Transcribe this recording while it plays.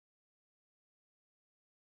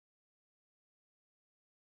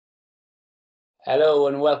Hello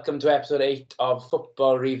and welcome to episode 8 of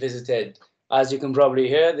Football Revisited. As you can probably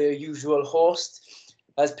hear, the usual host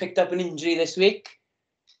has picked up an injury this week.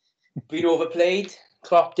 Been overplayed.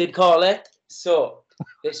 Klopp did call it. So,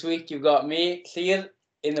 this week you've got me, Clear,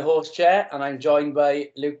 in the host chair, and I'm joined by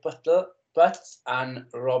Luke Butts and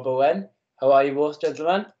Rob Owen. How are you both,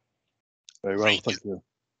 gentlemen? Very well, thank you.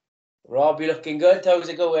 Rob, you looking good? How's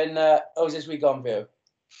it going? How's this week gone for you?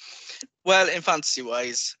 Well, in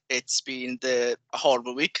fantasy-wise, it's been a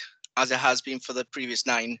horrible week, as it has been for the previous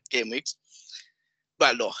 9 game weeks.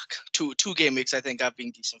 Well, look, two game weeks I think have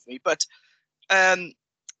been decent for me. But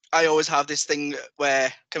I always have this thing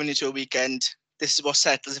where coming into a weekend, this is what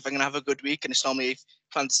settles if I'm going to have a good week. And it's normally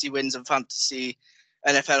fantasy wins and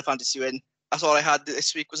NFL fantasy win. That's all I had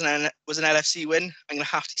this week was an LFC win. I'm going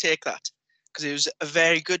to have to take that because it was a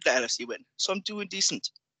very good LFC win. So I'm doing decent.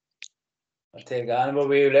 I'll take that. And what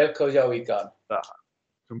about you, Luke? How's your week gone?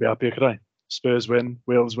 Couldn't be happier, could I? Spurs win,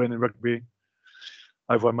 Wales win in rugby.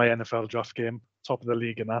 I've won my NFL draft game, top of the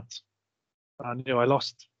league in that. And, I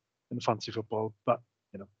lost in fantasy football, but,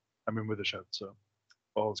 I'm in with a shout, so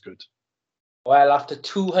all's good. Well, after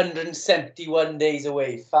 271 days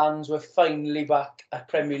away, fans were finally back at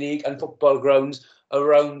Premier League and football grounds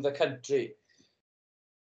around the country.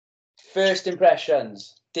 First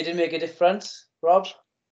impressions, did it make a difference, Rob?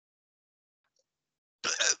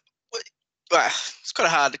 Well, it's quite a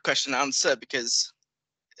hard question to answer because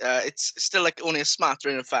it's still like only a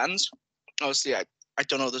smattering of fans. Obviously, I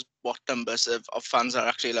don't know what numbers of fans are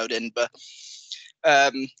actually allowed in, but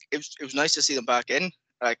it was nice to see them back in,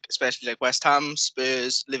 like especially like West Ham,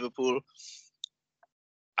 Spurs, Liverpool.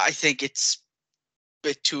 I think it's a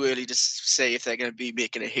bit too early to say if they're going to be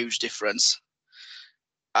making a huge difference.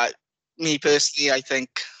 Me personally, I think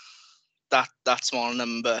that small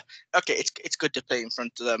number, okay, it's good to play in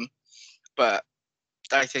front of them, but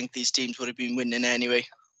I think these teams would have been winning anyway.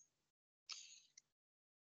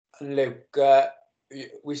 Luke,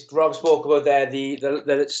 Rob spoke about there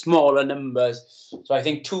the smaller numbers. So I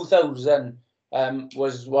think 2,000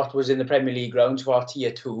 was what was in the Premier League grounds for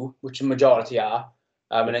Tier 2, which the majority are.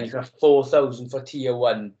 And then you can have 4,000 for Tier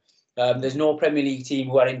 1. There's no Premier League team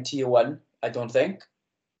who are in Tier 1, I don't think.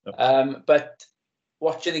 Yep. But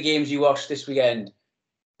watching the games you watched this weekend,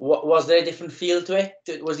 was there a different feel to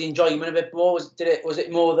it? Was the enjoyment a bit more? Was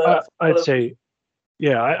it more the? I'd say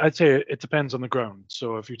it depends on the ground.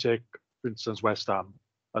 So if you take, for instance, West Ham,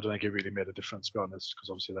 I don't think it really made a difference, to be honest, because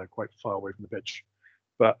obviously they're quite far away from the pitch.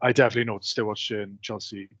 But I definitely noticed still watching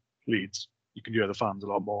Chelsea Leeds, you can hear the fans a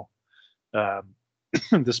lot more.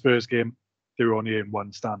 The Spurs game, they were only in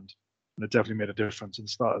one stand, and it definitely made a difference in the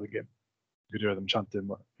start of the game. You could hear them chanting,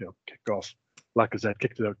 kick off. Lacazette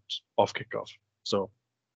kicked it out off kickoff. So,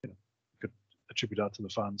 you could attribute that to the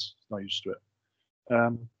fans. Not used to it.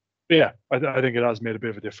 But yeah, I think it has made a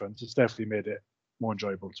bit of a difference. It's definitely made it more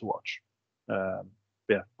enjoyable to watch. But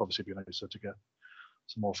yeah, obviously it'd be nicer to get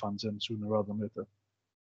some more fans in sooner rather than later.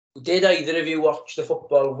 Did either of you watch the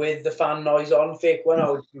football with the fan noise on, fake one,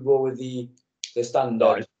 or did you go with the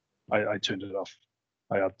standard? I turned it off.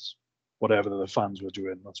 I had whatever the fans were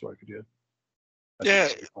doing, that's what I could hear. Yeah.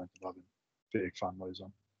 Point of having fake fan noise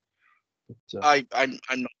on. But,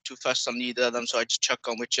 I'm not too fussed on either of them, so I just chuck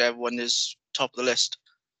on whichever one is top of the list.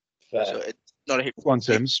 Fair. So it's not a hit. One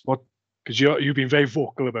Sims, what? Because you've been very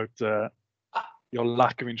vocal about your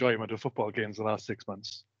lack of enjoyment of football games the last 6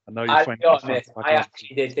 months, and now you find. I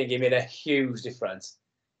actually did think it made a huge difference.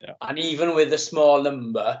 Yeah. And even with the small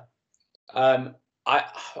number, I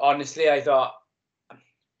honestly thought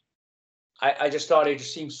I just thought it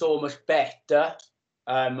just seemed so much better.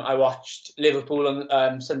 I watched Liverpool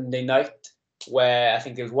on Sunday night, where I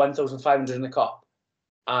think there was 1,500 in the Kop,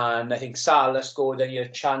 and I think Salah scored. Then you had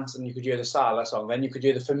a chance, and you could hear the Salah song. Then you could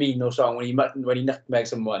hear the Firmino song when he nutmegged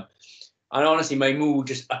someone. And honestly, my mood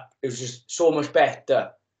it was just so much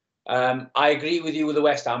better. I agree with you with the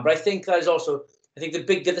West Ham, but I think there's also, I think the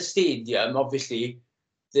bigger the stadium, obviously,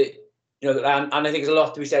 and I think there's a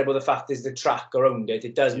lot to be said about the fact there's the track around it.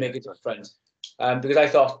 It does make a difference. Because I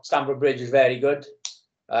thought Stamford Bridge was very good.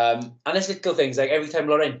 And there's little things, like every time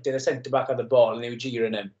Llorente, the centre-back had the ball and they were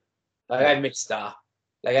jeering him. Like, I missed that.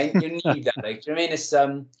 Like, you need that. Like, do you know what I mean? It's,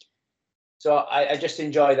 so I just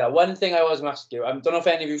enjoy that. One thing I was going to ask you, I don't know if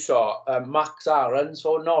any of you saw, Max Aarons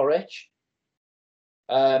for Norwich.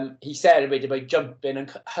 He celebrated by jumping and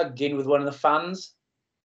hugging with one of the fans.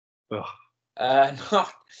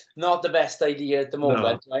 Not the best idea at the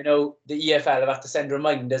moment. No. I know the EFL have had to send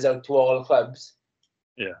reminders out to all clubs.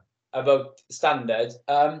 Yeah. About standards.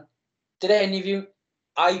 Did any of you?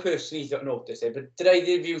 I personally don't notice it, but did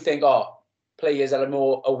any of you think, players are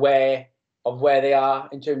more aware of where they are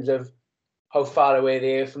in terms of how far away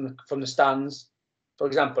they are from the stands. For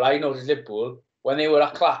example, I noticed Liverpool, when they were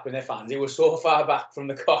clapping their fans, they were so far back from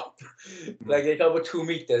the Kop. Like they got about 2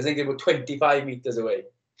 meters, I think they were 25 meters away.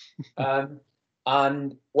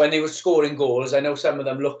 And when they were scoring goals, I know some of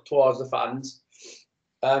them looked towards the fans.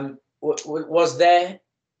 Was there?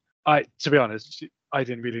 To be honest, I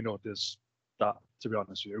didn't really notice that, to be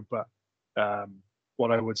honest with you. But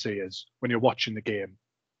what I would say is, when you're watching the game,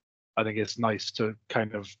 I think it's nice to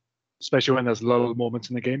kind of, especially when there's lull moments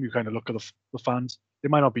in the game, you kind of look at the fans. They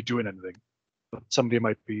might not be doing anything, but somebody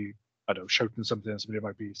might be, I don't know, shouting something, somebody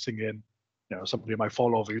might be singing, somebody might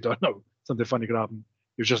fall over, you don't know, something funny could happen.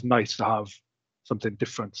 It was just nice to have something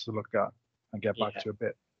different to look at and get back to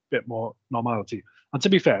a bit more normality. And to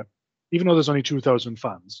be fair, even though there's only 2,000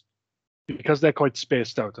 fans, because they're quite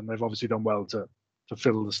spaced out and they've obviously done well to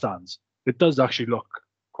fill the stands, it does actually look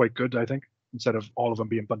quite good, I think, instead of all of them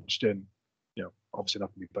being bunched in. Obviously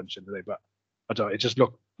not going to be bunched in today, but I don't know, it just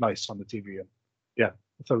looked nice on the TV, and I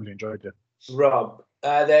thoroughly enjoyed it. Rob,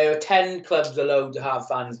 there were 10 clubs allowed to have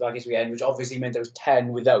fans back this weekend, which obviously meant there was 10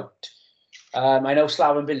 without. I know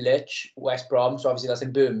Slaven Bilic, West Brom, so obviously that's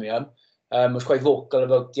in Birmingham, was quite vocal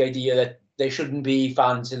about the idea that there shouldn't be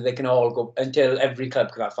fans until they can all go, until every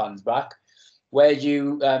club can have fans back. Where do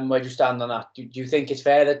you stand on that? Do you think it's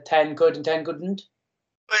fair that 10 could and 10 couldn't?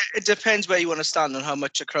 It depends where you want to stand and how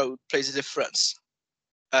much a crowd plays a difference.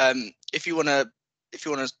 If you want to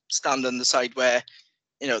stand on the side where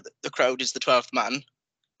the crowd is the 12th man,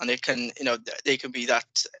 and they can be that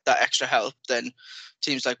extra help, then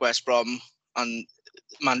teams like West Brom and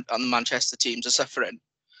the Manchester teams are suffering.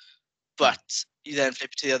 But you then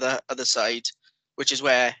flip to the other side, which is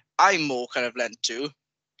where I'm more kind of lent to.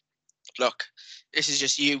 Look, this is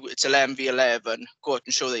just you. It's 11v11. Go out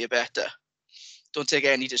and show that you're better. Don't take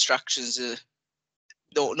any distractions.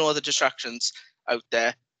 No other distractions out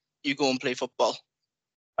there. You go and play football.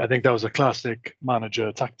 I think that was a classic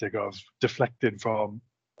manager tactic of deflecting from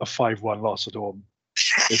a 5-1 loss at home.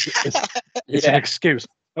 It's an excuse.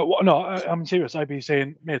 No, I'm serious. I'd be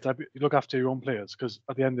saying, mate, look after your own players, because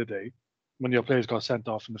at the end of the day, when your players got sent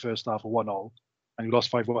off in the first half of 1-0 and you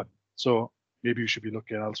lost 5-1, so maybe you should be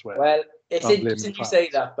looking elsewhere. Well, it's interesting you say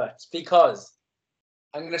that, but because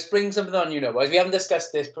I'm going to spring something on you now, boys. We haven't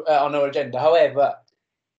discussed this on our agenda. However,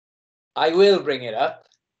 I will bring it up.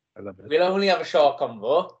 I love it. We'll only have a short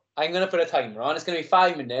convo. I'm going to put a timer on. It's going to be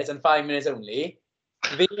 5 minutes and 5 minutes only.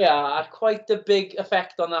 VAR had quite a big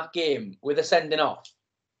effect on that game with the sending off.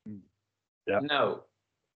 Yeah. No.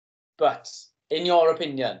 But in your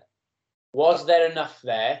opinion, was there enough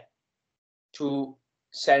there to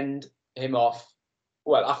send him off?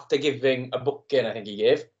 Well, after giving a booking, I think he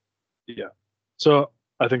gave. Yeah. So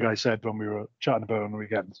I think I said when we were chatting about it on the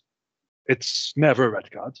weekend, it's never a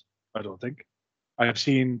red card, I don't think. I have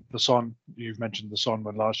seen the Son, you've mentioned the Son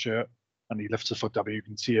one last year, and he lifts his foot up, you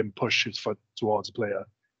can see him push his foot towards a player.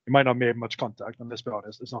 He might not make much contact, and let's be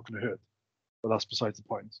honest, it's not going to hurt. But that's besides the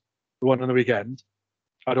point. The one on the weekend,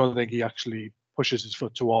 I don't think he actually pushes his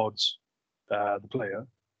foot towards the player,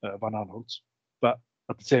 Van Aanholt. But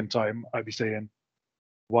at the same time, I'd be saying,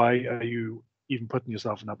 why are you even putting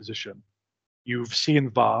yourself in that position? You've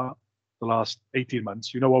seen VAR the last 18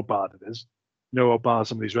 months. You know how bad it is. You know how bad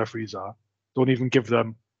some of these referees are. Don't even give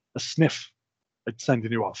them a sniff at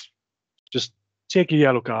sending you off. Just take a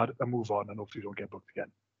yellow card and move on, and hopefully you don't get booked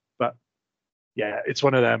again. But yeah, it's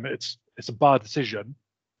one of them. It's a bad decision,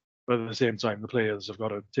 but at the same time, the players have got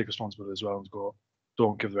to take responsibility as well and go,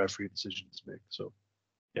 don't give the referee decisions to make. So,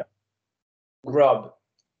 yeah. Rob,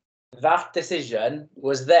 that decision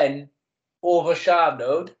was then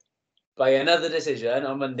overshadowed by another decision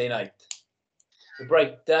on Monday night. The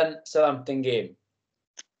Brighton Southampton game.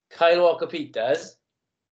 Kyle Walker-Peters.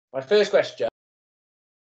 My first question,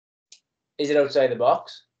 is it outside the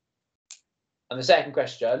box? And the second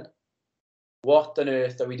question, what on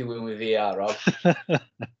earth are we doing with VAR, Rob?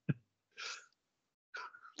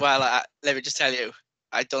 Well, let me just tell you,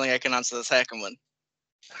 I don't think I can answer the second one.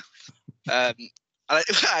 I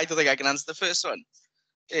don't think I can answer the first one.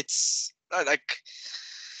 It's like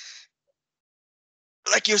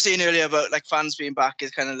you were saying earlier about like fans being back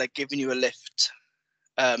is kind of like giving you a lift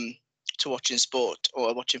to watching sport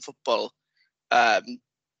or watching football.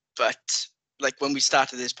 But like when we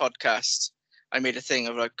started this podcast, I made a thing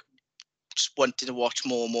of like just wanting to watch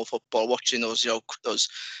more and more football, watching those those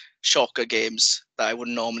shocker games that I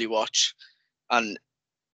wouldn't normally watch. And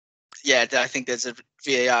yeah, I think there's a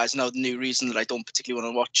VAR is now the new reason that I don't particularly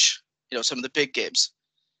want to watch some of the big games.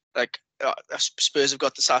 Like Spurs have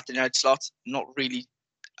got the Saturday night slot, not really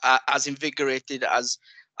as invigorated as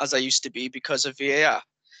I used to be because of VAR.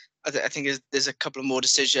 I think there's a couple of more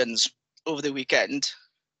decisions over the weekend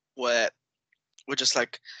where we're just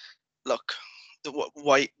like, look,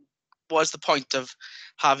 why? What's the point of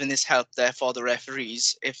having this help there for the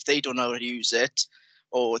referees if they don't know how to use it,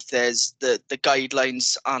 or if there's the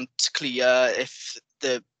guidelines aren't clear, if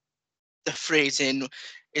the phrasing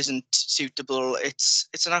isn't suitable? It's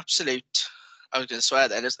an absolute. I was going to swear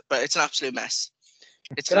then, but it's an absolute mess.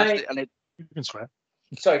 It's Can an I- absolute, and it, You can swear.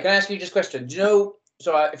 Sorry, can I ask you just a question? Do you know,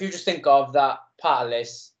 so if you just think of that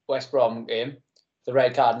Palace West Brom game, the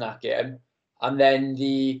red card in that game, and then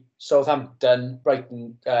the Southampton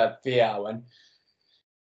Brighton VAR one,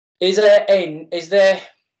 is there,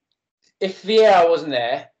 if VAR wasn't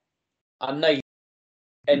there and night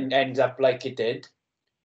ends up like it did,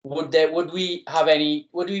 would we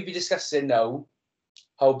be discussing now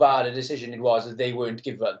how bad a decision it was that they weren't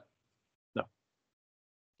given?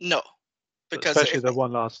 no, because Especially the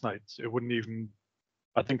one last night. It wouldn't even,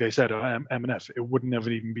 I think they said M&F, it wouldn't have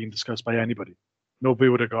even been discussed by anybody. Nobody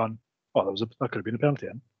would have gone, oh, that could have been a penalty.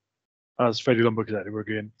 And as Freddie Lumberg said, we're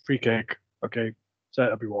going free kick, okay,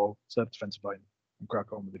 set up your wall, set up defensive line, and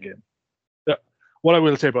crack on with the game. Yeah. What I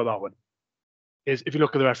will say about that one is if you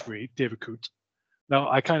look at the referee, David Coote, now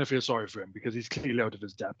I kind of feel sorry for him because he's clearly out of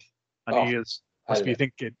his depth. And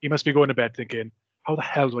he must be going to bed thinking, how the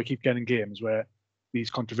hell do I keep getting games where these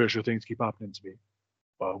controversial things keep happening to me?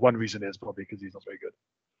 Well, one reason is probably because he's not very good.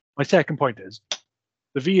 My second point is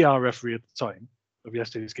the VAR referee at the time of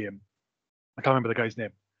yesterday's game, I can't remember the guy's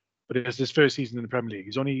name, but it's his first season in the Premier League.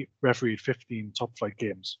 He's only refereed 15 top flight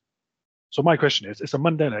games. So my question is, it's a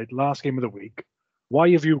Monday night, last game of the week. Why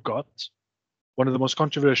have you got one of the most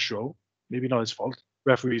controversial, maybe not his fault,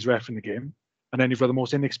 referees reffing the game, and then you've got the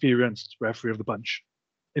most inexperienced referee of the bunch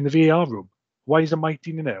in the VAR room? Why isn't Mike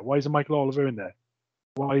Dean in there? Why isn't Michael Oliver in there?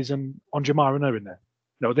 Why isn't Andre Mariner in there?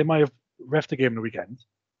 No, they might have reffed the game on the weekend,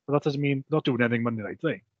 but that doesn't mean they're not doing anything Monday night, do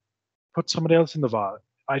they? Put somebody else in the VAR.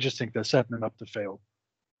 I just think they're setting him up to fail.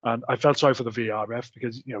 And I felt sorry for the VAR ref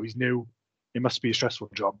because, he's new. It must be a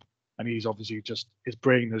stressful job. And he's obviously his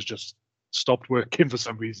brain has just stopped working for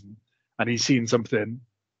some reason. And he's seen something.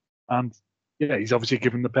 And yeah, he's obviously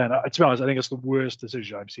given the pen. To be honest, I think it's the worst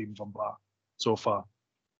decision I've seen from VAR so far.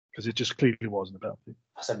 Because it just clearly wasn't a penalty.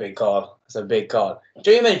 That's a big call.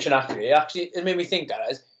 Do you mention actually, it made me think,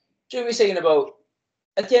 guys, do you be saying about,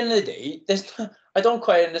 at the end of the day, I don't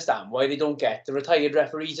quite understand why they don't get the retired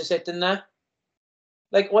referees to sit in there.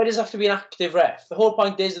 Like, why does it have to be an active ref? The whole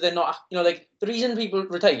point is that they're not, the reason people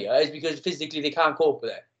retire is because physically they can't cope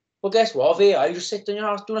with it. Well, guess what? VAR, you just sit on your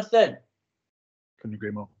ass, do nothing. Couldn't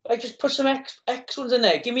agree more. Just put some X ones in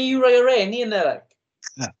there. Give me Uriah Rainey in there,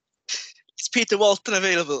 Yeah. Is Peter Walton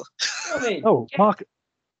available? You know what I mean? Oh,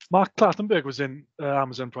 Mark Clattenburg was in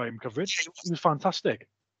Amazon Prime coverage. He was fantastic.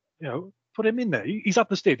 Put him in there. He's at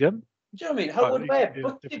the stadium. Do you know what I mean? Howard Webb,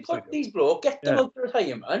 put these blokes, get them out to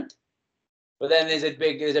retirement. But then there's a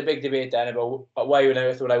big debate then about why on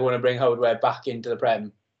earth would I want to bring Howard Webb back into the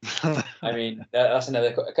Prem? I mean, that's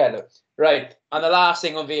another kind of right. And the last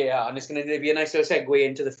thing on VAR, and it's going to be a nice little segue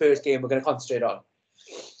into the first game we're going to concentrate on.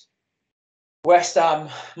 West Ham,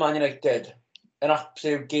 Man United, an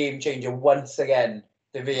absolute game changer once again.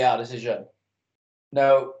 The VAR decision.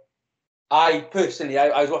 Now, I personally,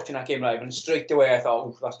 I was watching that game live, and straight away I thought,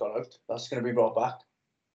 "Oh, that's gone out. That's going to be brought back."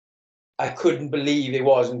 I couldn't believe it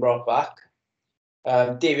wasn't brought back.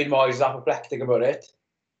 David Moyes is apoplectic about it.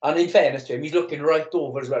 And in fairness to him, he's looking right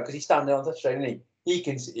over as well because he's standing on touchline and he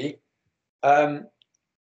can see.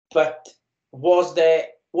 But was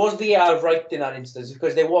VAR right in that instance?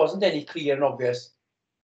 Because there wasn't any clear and obvious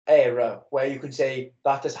error where you could say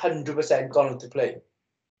that has 100% gone out to play.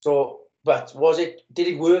 So, but did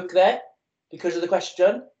it work there because of the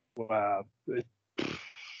question? Well,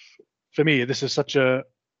 for me, this is such a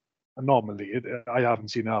anomaly. I haven't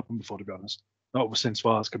seen it happen before, to be honest. Not since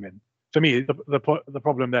VAR's come in. For me, the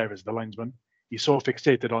problem there is the linesman. He's so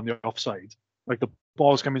fixated on the offside. Like the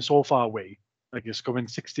ball's coming so far away, like it's coming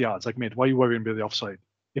 60 yards. Like, mate, why are you worrying about the offside?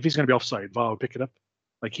 If he's going to be offside, VAR will pick it up.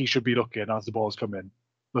 Like, he should be looking as the ball's coming,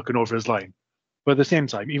 looking over his line. But at the same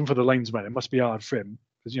time, even for the linesman, it must be hard for him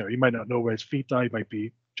because he might not know where his feet are. He might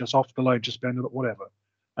be just off the line, just bending it, whatever.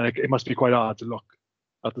 And it must be quite hard to look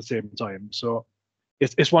at the same time. So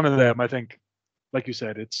it's one of them. I think, like you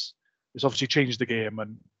said, it's obviously changed the game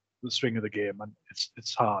and the swing of the game, and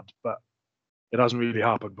it's hard, but it hasn't really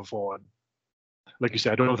happened before. And like you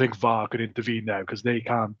said, I don't think VAR could intervene now because they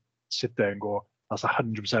can't sit there and go, that's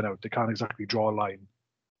 100% out. They can't exactly draw a line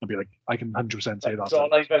and be like, I can 100% say that. Draw a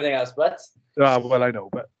line for everything else, but well, I know,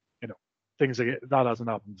 but things like that hasn't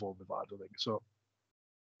happened before with VAR, I don't think. So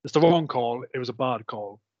it's the wrong call. It was a bad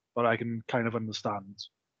call, but I can kind of understand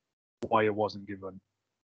why it wasn't given.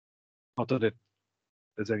 Not that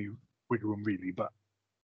there's any wiggle room really, but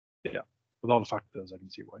yeah, with all the factors, I can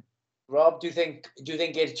see why. Rob, do you think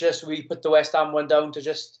it's just we put the West Ham one down to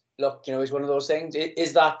just look, it's one of those things?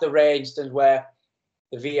 Is that the rare instance where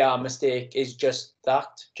the VR mistake is just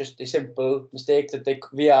a simple mistake that the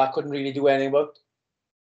VR couldn't really do anything about?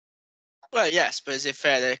 Well, yes, but is it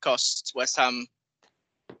fair that it costs West Ham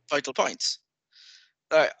vital points?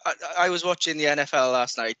 I was watching the NFL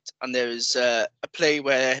last night, and there was a play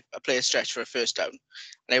where a player stretched for a first down,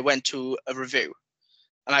 and I went to a review,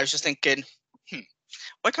 and I was just thinking,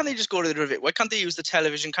 why can't they just go to the review? Why can't they use the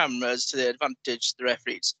television cameras to their advantage, the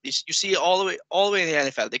referees? You see it all the way in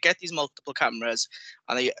the NFL. They get these multiple cameras,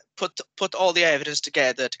 and they put all the evidence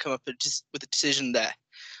together to come up with a decision there.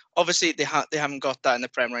 Obviously, they haven't got that in the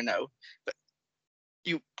Prem right now, but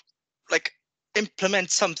you implement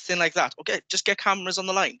something like that. Okay, just get cameras on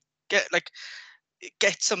the line.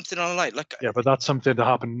 Get something on the line. Yeah, but that's something that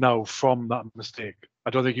happened now from that mistake.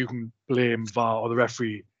 I don't think you can blame VAR or the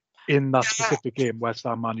referee in that specific game, West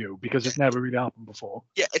Ham Man U, because it never really happened before.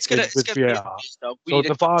 Yeah, it's gonna VAR. So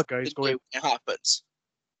the VAR guys going. It happens.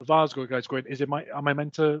 The VAR's guys going. Am I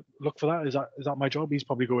meant to look for that? Is that my job? He's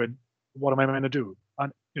probably going. What am I meant to do?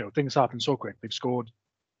 And things happen so quick. They've scored.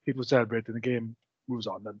 People celebrate, and the game moves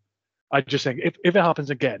on. And I just think if it happens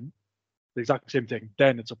again, the exact same thing,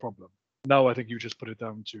 then it's a problem. Now I think you just put it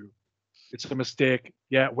down to it's a mistake.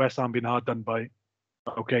 Yeah, West Ham being hard done by.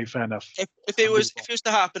 Okay, fair enough. If it was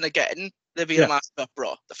to happen again, there'd be a massive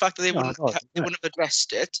uproar. The fact that they wouldn't have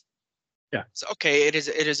addressed it. Yeah. So okay, it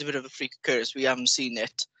is a bit of a freak occurrence. We haven't seen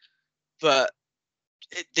it, but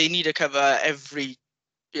they need to cover every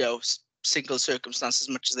single circumstance as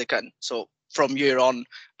much as they can. So from year on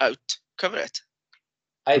out, cover it.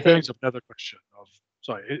 It brings up another question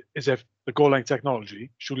is if the goal line technology,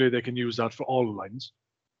 surely they can use that for all the lines,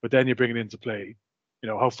 but then you bring it into play.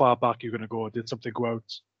 How far back you're going to go? Did something go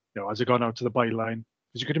out? Has it gone out to the byline?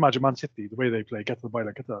 Because you could imagine Man City, the way they play, get to the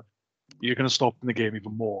byline, get that. You're going to stop in the game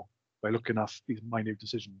even more by looking at these minute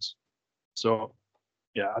decisions. So,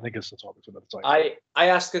 yeah, I think it's the topic for another time. I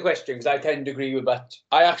ask a question because I tend to agree with that.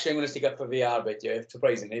 I actually am going to stick up for VR a bit,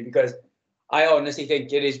 surprisingly, because I honestly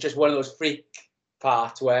think it is just one of those freak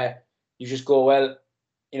parts where you just go, well,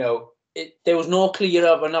 there was no clear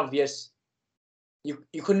of an obvious.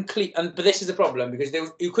 You couldn't but this is the problem because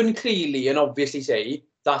you couldn't clearly and obviously say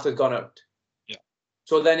that had gone out. Yeah.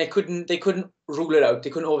 So then they couldn't rule it out.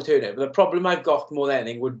 They couldn't overturn it. But the problem I've got more than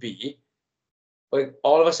anything would be,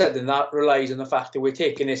 all of a sudden that relies on the fact that we're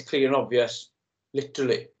taking this clear and obvious,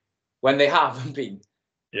 literally, when they haven't been.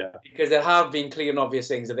 Yeah. Because there have been clear and obvious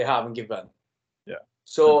things that they haven't given. Yeah.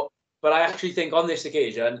 So, but I actually think on this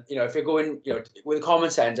occasion, if you're going, with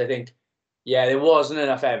common sense, I think, yeah, there wasn't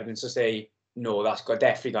enough evidence to say. No, that's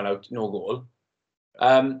definitely gone out. No goal.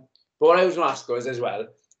 But what I was going to ask was as well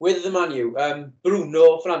with the Man U,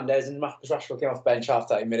 Bruno Fernandes and Marcus Rashford came off bench half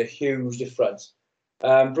time, made a huge difference.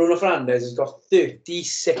 Bruno Fernandes has got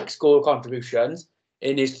 36 goal contributions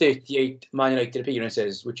in his 38 Man United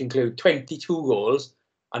appearances, which include 22 goals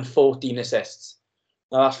and 14 assists.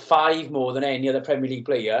 Now that's 5 more than any other Premier League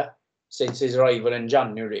player since his arrival in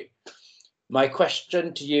January. My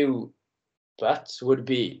question to you, Pat, would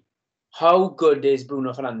be, how good is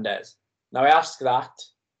Bruno Fernandes? Now, I ask that.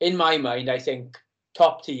 In my mind, I think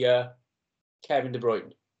top tier Kevin De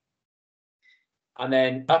Bruyne. And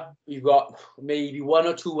then up, you've got maybe 1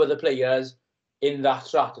 or 2 other players in that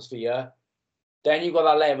stratosphere. Then you've got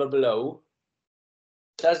that level below.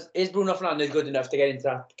 Is Bruno Fernandes good enough to get into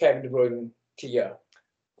that Kevin De Bruyne tier?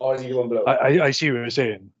 Or is he the one below? I see what you're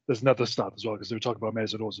saying. There's another stat as well, because they were talking about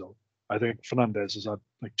Mesut Ozil. I think Fernandes has had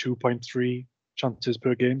 2.3 chances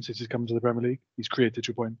per game since he's come to the Premier League. He's created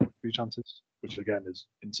 2.3 chances, which again is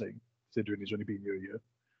insane considering he's only been here a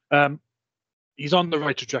year. He's on the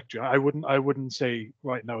right trajectory. I wouldn't say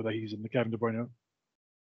right now that he's in the Kevin De Bruyne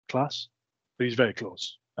class, but he's very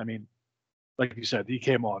close. I mean, like you said, he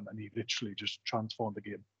came on and he literally just transformed the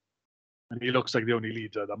game. And he looks like the only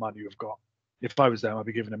leader that Man U have got. If I was them, I'd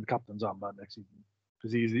be giving him the captain's armband next season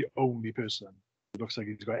because he's the only person who looks like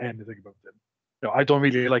he's got anything about him. I don't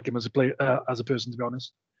really like him as a player, as a person, to be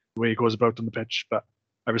honest, the way he goes about on the pitch. But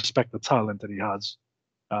I respect the talent that he has,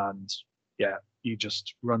 and yeah, he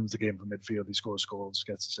just runs the game from midfield. He scores goals,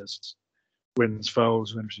 gets assists, wins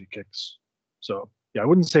fouls, wins free kicks. So yeah, I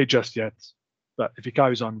wouldn't say just yet, but if he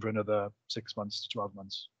carries on for another 6 months to 12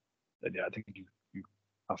 months, then yeah, I think you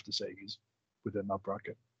have to say he's within that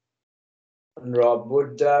bracket. And Rob,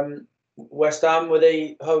 would West Ham, how do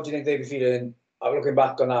you think they'd be feeling? I'm looking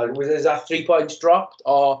back on that. Was that 3 points dropped,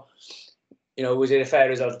 or was it a fair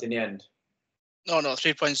result in the end? No,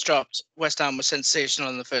 3 points dropped. West Ham was sensational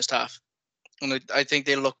in the first half. And I think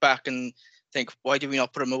they'll look back and think, why did we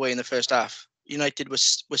not put them away in the first half? United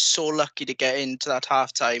was so lucky to get into that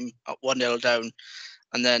half-time at 1-0 down.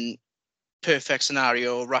 And then perfect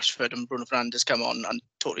scenario, Rashford and Bruno Fernandes come on and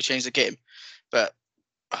totally change the game. But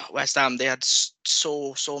West Ham, they had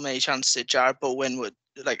so many chances. Jared Bowen would,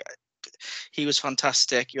 like, he was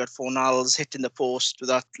fantastic. You had Fornals hitting the post with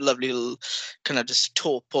that lovely little kind of just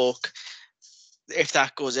toe poke. If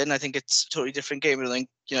that goes in, I think it's a totally different game. I think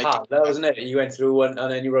that wasn't it. You went through one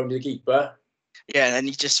and then you rounded the keeper. Yeah, and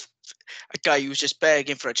then a guy who's just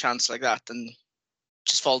begging for a chance like that and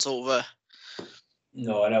just falls over.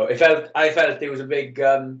 No, I know. I felt it was a big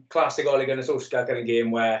classic Ole Gunnar Solskjaer kind of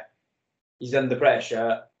game where he's under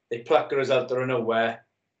pressure. They pluck a result out of nowhere.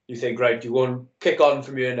 You think, right, you go and kick on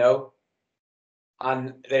from here now.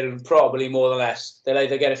 And they'll probably more or less, they'll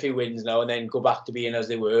either get a few wins now and then go back to being as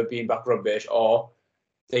they were, being back rubbish, or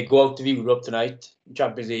they go out to Europe tonight,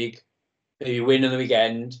 Champions League, maybe win on the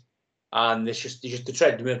weekend, and it's just the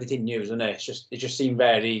treadmill continues, isn't it? It just seemed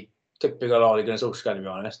very typical Ole Gunnar Solskjaer, to be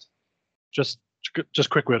honest. Just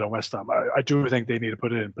quick word on West Ham. I do think they need to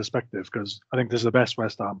put it in perspective because I think this is the best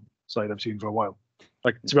West Ham side I've seen for a while.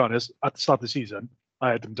 Like, to be honest, at the start of the season,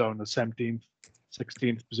 I had them down the 17th,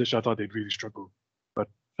 16th position. I thought they'd really struggle. But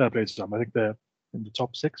fair play to them. I think they're in the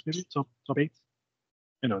top 6, maybe, top 8.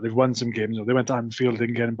 They've won some games. They went to Anfield,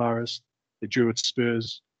 didn't get embarrassed. They drew at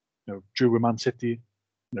Spurs, drew with Man City.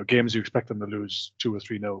 Games you expect them to lose 2 or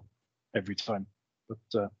 3-0 every time.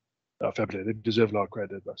 But fair play. They deserve a lot of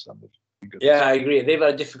credit, West Ham. Yeah, I agree. They've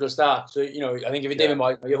had a difficult start. So, I think if you're David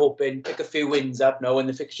Moyes, you're hoping pick a few wins up now when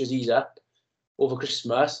the fixtures ease up over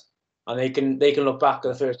Christmas, and they can look back at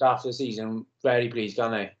the first half of the season very pleased,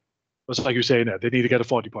 can't they? It's like you're saying, they need to get to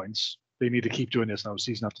 40 points. They need to keep doing this now,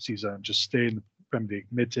 season after season, and just stay in the Premier League,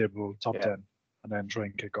 mid-table, top 10, and then try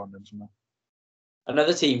and kick on them from there.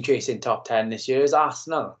 Another team chasing top 10 this year is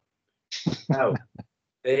Arsenal. Now,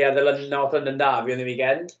 they had the North London derby on the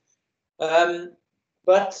weekend.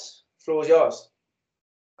 But floor's yours.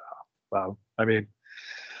 Well, I mean,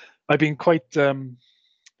 I've been quite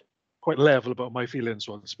level about my feelings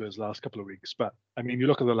on Spurs the last couple of weeks. But I mean, you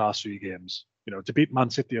look at the last 3 games. To beat Man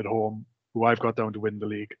City at home, who I've got down to win the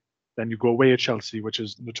league, then you go away at Chelsea, which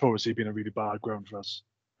has notoriously been a really bad ground for us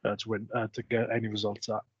to win to get any results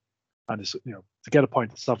at. And it's to get a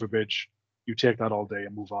point at Stamford Bridge, you take that all day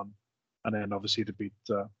and move on. And then obviously to beat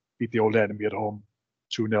the old enemy at home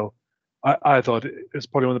 2-0. I thought it's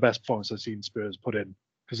probably one of the best performances I've seen Spurs put in.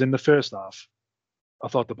 Because in the first half, I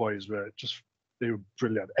thought the boys they were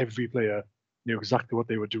brilliant. Every player knew exactly what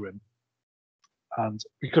they were doing. And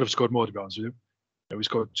we could have scored more, to be honest with you. We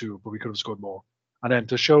scored 2, but we could have scored more. And then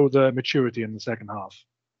to show the maturity in the second half,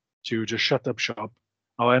 to just shut up shop.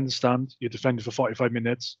 Now, I understand you defended for 45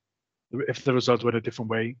 minutes. If the result went a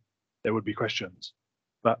different way, there would be questions.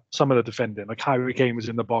 But some of the defending, like Harry Kane was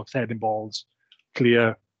in the box, heading balls,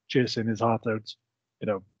 clear, chasing his heart out.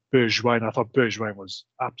 Bergwijn, I thought Bergwijn was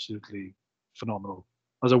absolutely phenomenal.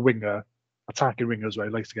 As a winger, attacking winger as well,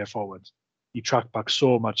 he likes to get forward. He tracked back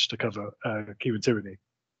so much to cover Kieran Tierney.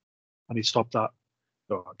 And he stopped that.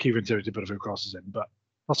 So Kieran Tierney did put a few crosses in, but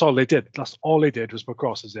that's all they did. That's all they did was put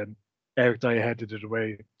crosses in. Eric Dyer headed it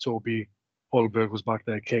away. Toby Holberg was back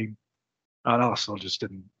there, Kane. And Arsenal just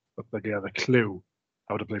didn't look like they had a clue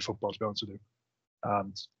how to play football, to be honest with you.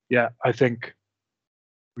 And yeah, I think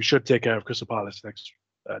we should take care of Crystal Palace next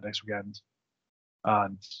weekend.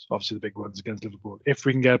 And obviously the big ones against Liverpool. If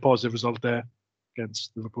we can get a positive result there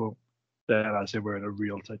against Liverpool, then I'd say we're in a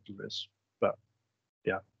real title race. But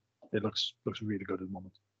yeah, it looks really good at the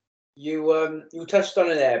moment. You touched on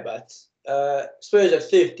it there, but Spurs have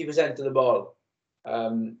 30% of the ball.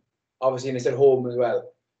 Obviously, and it's at home as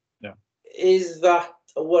well. Yeah. Is that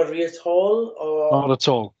a worry at all? Or? Not at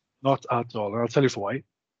all. Not at all. And I'll tell you for why.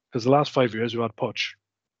 Because the last 5 years we've had Poch.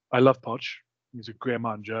 I love Poch. He's a great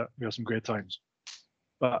manager. We had some great times.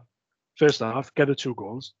 But first half, get the 2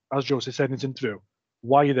 goals. As Jose said in his interview,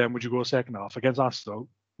 why then would you go second half against Arsenal,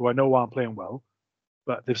 who I know aren't playing well,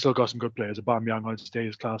 but they've still got some good players. Aubameyang on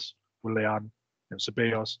today's class, Willian,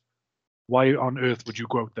 Ceballos. Why on earth would you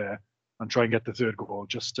go out there and try and get the 3rd goal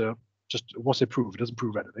just what's it prove? It doesn't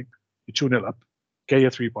prove anything. You're 2-0 up, get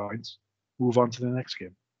your 3 points, move on to the next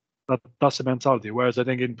game. That's the mentality. Whereas I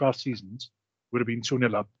think in past seasons would have been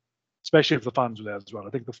 2-0 up, especially if the fans were there as well. I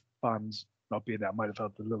think the fans not being there might have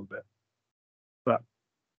helped a little bit. But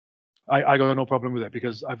I got no problem with it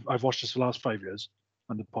because I've watched this for the last 5 years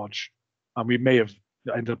under Poch, and we may have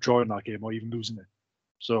ended up drawing that game or even losing it.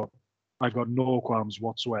 So I've got no qualms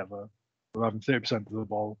whatsoever with having 30% of the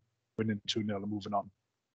ball, winning 2-0 and moving on.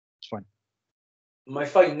 It's fine. My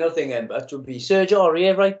final thing then, but would be Sergio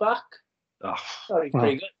Aurier right back. Oh, Sorry, he's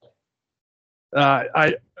pretty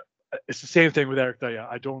good. It's the same thing with Eric Dyer.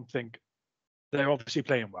 I don't think they're obviously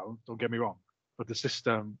playing well. Don't get me wrong, but the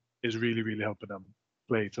system is really, really helping them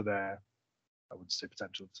play to their, I wouldn't say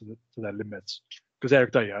potential, to their limits. Because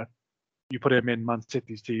Eric Dyer, you put him in Man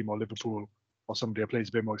City's team or Liverpool or somebody that plays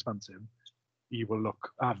a bit more expensive, he will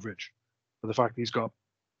look average. But the fact that he's got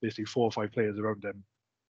basically 4 or 5 players around him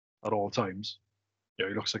at all times, he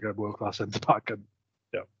looks like a world-class centre back, and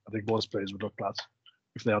I think most players would look class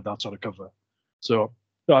if they had that sort of cover. So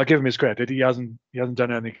no, I give him his credit. He hasn't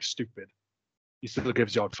done anything stupid. He still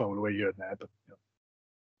gives the odd foul away here and there, but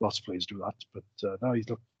lots of players do that. But no, he's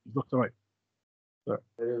looked all right. But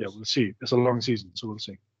we'll see. It's a long season, so we'll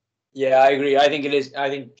see. Yeah, I agree. I think it is. I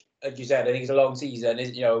think, like you said, I think it's a long season.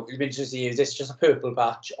 It'll be interesting to see, is this just a purple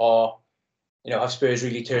patch, or have Spurs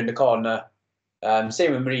really turned the corner?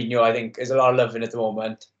 Same with Mourinho. I think there's a lot of love in at the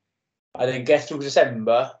moment. I think get through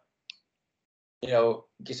December.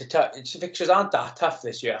 Fixtures aren't that tough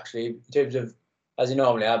this year, actually, in terms of as they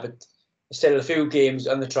normally are. But there's still a few games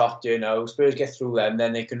on the trot. Spurs get through them,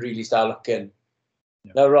 then they can really start looking.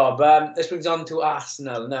 Yeah. Now, Rob, this brings on to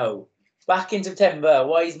Arsenal now. Back in September,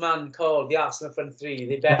 wise man called the Arsenal front three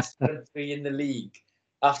the best front three in the league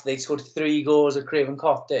after they scored 3 goals at Craven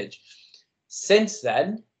Cottage. Since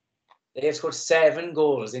then, they have scored 7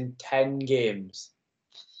 goals in 10 games.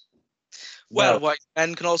 Well, wise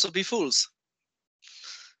men can also be fools.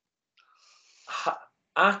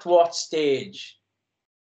 At what stage?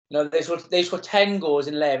 They scored 10 goals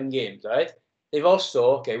in 11 games, right? They've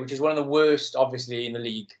also, which is one of the worst, obviously, in the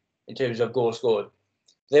league in terms of goals scored.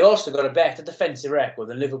 They've also got a better defensive record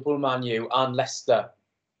than Liverpool, Man U, and Leicester.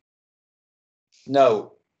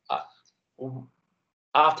 No.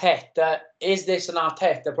 Arteta, is this an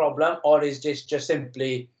Arteta problem, or is this just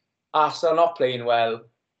simply Arsenal not playing well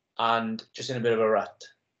and just in a bit of a rut?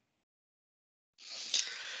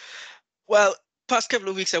 Well, past couple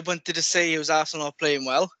of weeks I wanted to say it was Arsenal not playing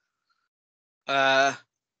well. I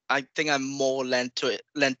think I'm more lent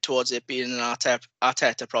towards it being an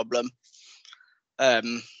Arteta problem.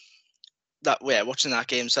 Watching that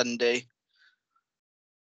game Sunday,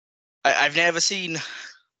 I've never seen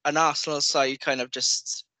an Arsenal side kind of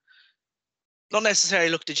just not necessarily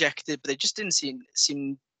look dejected, but they just didn't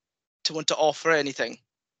seem to want to offer anything.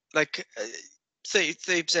 Like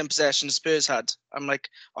 30% possession Spurs had. I'm like,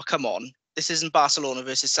 oh, come on. This isn't Barcelona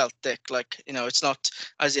versus Celtic. Like, it's not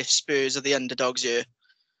as if Spurs are the underdogs here.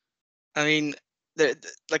 I mean,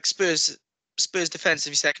 like Spurs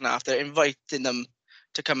defensively second half, they're inviting them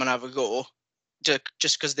to come and have a go,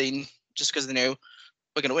 just because they know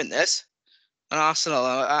we're going to win this. And Arsenal,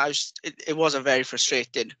 it was a very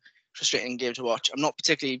frustrating game to watch. I'm not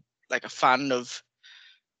particularly like a fan of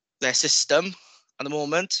their system at the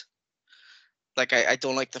moment. Like I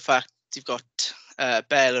don't like the fact you've got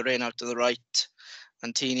Bellerin out to the right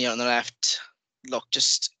and Tini on the left. Look,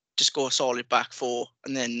 just go a solid back 4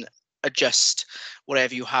 and then adjust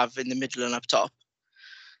whatever you have in the middle and up top.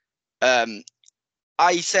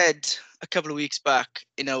 I said a couple of weeks back,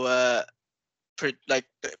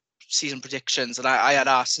 season predictions, and I had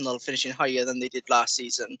Arsenal finishing higher than they did last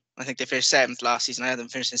season. I think they finished 7th last season. I had them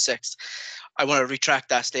finishing 6th. I want to retract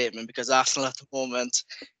that statement because Arsenal at the moment,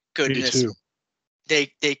 goodness,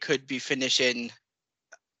 they could be finishing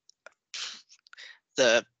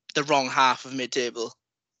the wrong half of mid-table.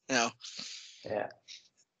 Yeah.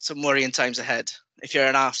 Some worrying times ahead. If you're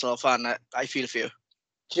an Arsenal fan, I feel for you.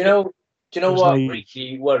 Do you know what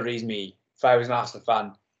really worries me if I was an Arsenal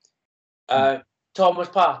fan? Thomas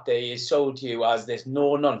Partey is sold to you as this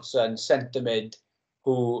no-nonsense centre mid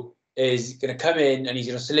who is going to come in and he's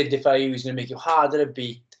going to solidify you. He's going to make you harder to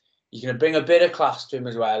beat. He's going to bring a bit of class to him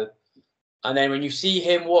as well. And then when you see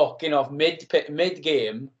him walking off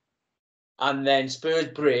mid-game and then Spurs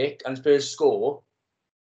break and Spurs score,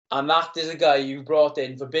 and that is a guy you brought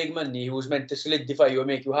in for big money who was meant to solidify you and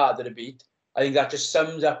make you harder to beat, I think that just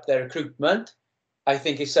sums up their recruitment. I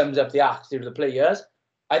think it sums up the attitude of the players.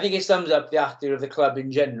 I think it sums up the attitude of the club in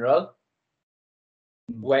general,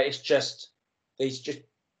 where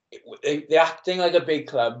they're acting like a big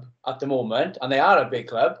club at the moment, and they are a big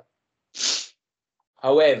club.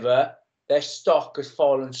 However, their stock has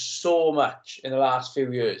fallen so much in the last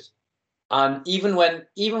few years, and even when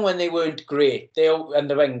they weren't great,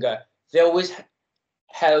 under Wenger, they always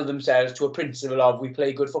held themselves to a principle of we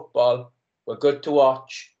play good football, we're good to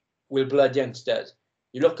watch, we'll blood youngsters.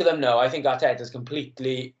 You look at them now, I think Arteta's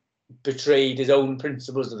completely betrayed his own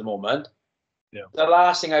principles at the moment. Yeah. The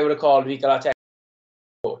last thing I would have called Mikel Arteta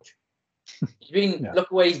coach. He's been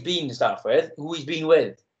look where he's been to start with, who he's been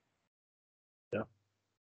with. Yeah.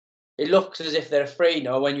 it looks as if they're afraid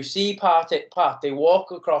now. When you see Partey walk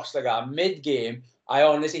across the gap mid-game, I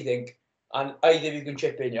honestly think, and either of you can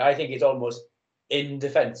chip in, I think it's almost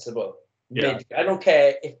indefensible. Yeah. I don't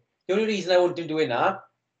care. If the only reason I want him doing that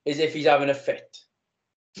is if he's having a fit.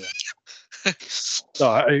 Yeah.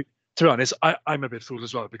 No, to be honest, I'm a bit fooled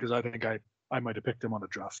as well because I think I might have picked him on a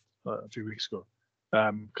draft a few weeks ago.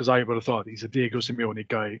 Because I would have thought he's a Diego Simeone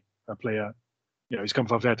guy, a player. You know, he's come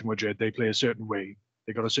from Atletico Madrid. They play a certain way.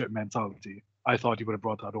 They got a certain mentality. I thought he would have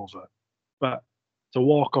brought that over. But to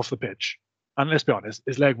walk off the pitch, and let's be honest,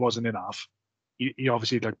 his leg wasn't in half. He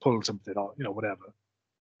obviously like pulled something or, you know, whatever.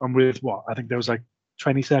 And with what? I think there was like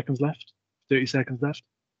 20 seconds left, 30 seconds left.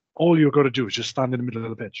 All you've got to do is just stand in the middle of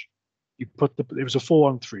the pitch. You put it was a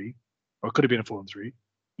 4-on-3, or it could have been a 4-on-3.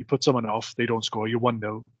 You put someone off, they don't score, you're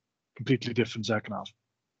 1-0, completely different second half.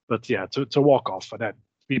 But yeah, to walk off and then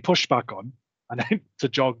be pushed back on and then to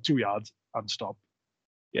jog 2 yards and stop.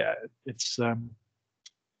 Yeah, it's a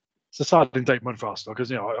sad indictment for Arsenal because,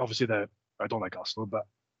 you know, obviously I don't like Arsenal, but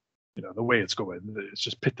you know, the way it's going, it's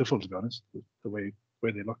just pitiful, to be honest, the way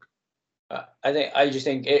they look. I just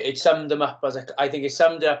think it summed them up I think it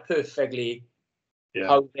summed it up perfectly. Yeah.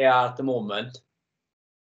 How they are at the moment.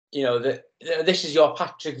 You know, this is your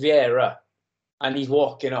Patrick Vieira, and he's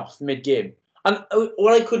walking off mid-game. And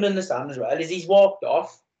what I couldn't understand as well is he's walked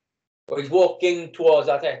off, or he's walking towards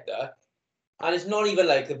Arteta, and it's not even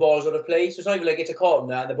like the ball's out of play. So it's not even like it's a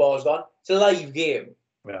corner and the ball's gone. It's a live game.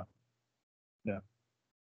 Yeah. Yeah.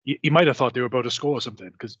 You might have thought they were about to score or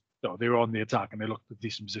something because they were on the attack and they looked in a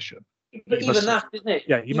decent position. But even that, isn't it?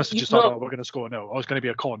 Yeah, he must have just thought, we're going to score now. Oh, it's going to be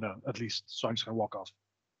a corner at least, so I'm just going to walk off.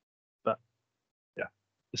 But yeah,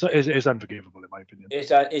 it's unforgivable in my opinion.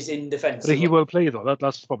 It's indefensible. But he will play though.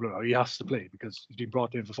 That's the problem. He has to play because he's been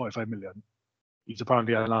brought in for 45 million. He's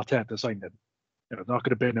apparently an Arteta signed him. You know, they're not going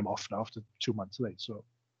to bin him off now after 2 months late. So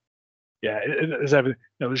yeah, it's everything.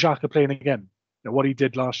 You know, Xhaka playing again. You know what he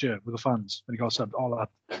did last year with the fans when he got subbed, all that.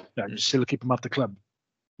 Yeah, you still keep him at the club.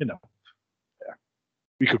 You know.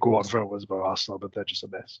 We could go on for hours about Arsenal, but they're just a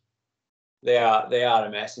mess. They are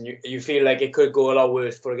a mess, and you feel like it could go a lot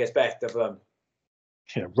worse before it gets better for them.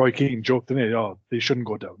 Yeah, Roy Keane joked, didn't he? Oh, they shouldn't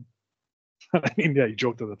go down. I mean, yeah, he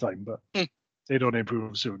joked at the time, but they don't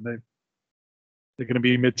improve soon. They're going to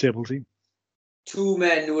be a mid-table team. 2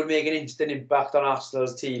 men who would make an instant impact on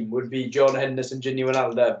Arsenal's team would be John Henderson and Gini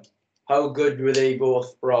Wijnaldum. How good were they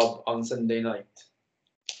both, Rob, on Sunday night?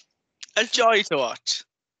 A joy to watch.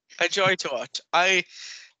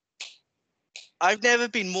 I've never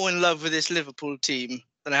been more in love with this Liverpool team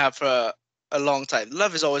than I have for a long time.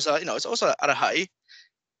 Love is always, it's also at a high.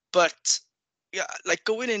 But yeah, like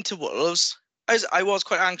going into Wolves, I was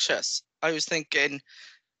quite anxious. I was thinking,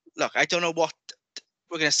 look, I don't know what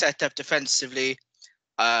we're going to set up defensively.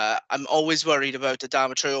 I'm always worried about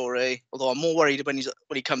Adama Traore, although I'm more worried when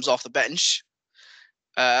he comes off the bench.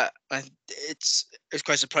 It's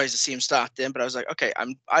quite surprised to see him starting, but I was like, okay,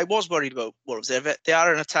 I was worried about Wolves. They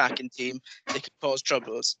are an attacking team. They could cause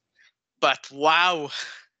troubles, but wow,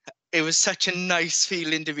 it was such a nice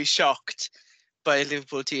feeling to be shocked by a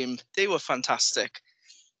Liverpool team. They were fantastic.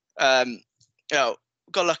 Got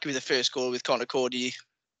lucky with the first goal with Connor Cody,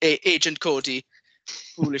 Agent Cody,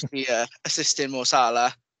 foolishly assisting Mo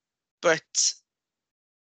Salah, but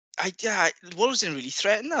Wolves didn't really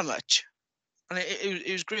threaten that much. And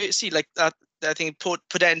it was great to see like that. I think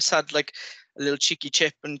Podence had like a little cheeky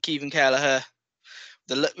chip, and Kevin Kelleher,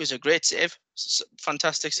 it was a great save,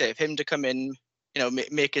 fantastic save. Him to come in,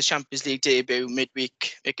 make his Champions League debut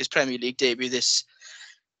midweek, make his Premier League debut this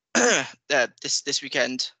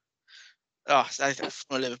weekend. Oh, I'm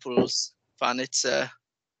a Liverpool's fan. It's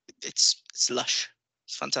lush.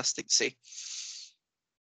 It's fantastic to see.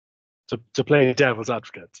 To play devil's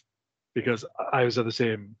advocate, because I was of the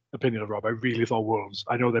same opinion of Rob. I really thought Wolves,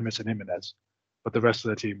 I know they're missing Jimenez, but the rest of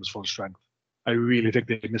their team was full strength. I really think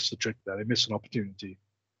they missed the trick there. They missed an opportunity.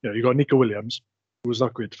 You got Nico Williams, who was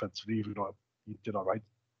not great defensively, even though he did all right.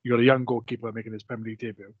 You got a young goalkeeper making his Premier League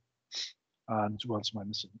debut. And who else am I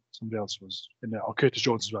missing? Somebody else was in there. Or Curtis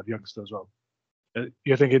Jones as well, youngster as well.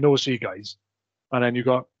 You're thinking those 3 guys. And then you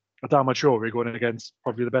got Adama Traore going against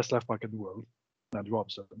probably the best left back in the world, Andy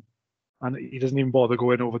Robertson. And he doesn't even bother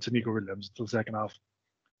going over to Nico Williams until the second half.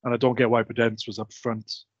 And I don't get why Podence was up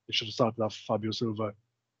front. They should have started off Fabio Silva.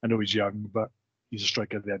 I know he's young, but he's a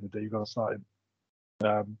striker at the end of the day. You've got to start him.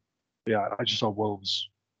 I just saw Wolves,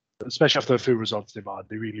 especially after the few results they've had,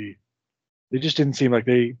 they just didn't seem like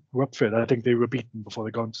they were up for it. I think they were beaten before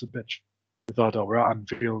they got into the pitch. They thought, we're at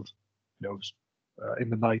Anfield, in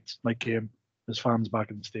the night game. There's fans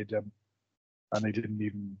back in the stadium, and they didn't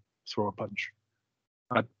even throw a punch.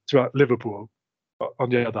 Throughout Liverpool, on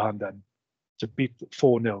the other hand, then to beat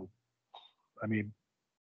 4-0, I mean,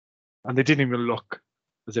 and they didn't even look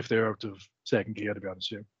as if they were out of second gear, to be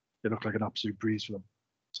honest with you. They looked like an absolute breeze for them.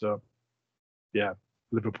 So, yeah,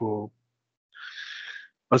 Liverpool.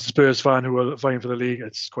 As a Spurs fan who are fighting for the league,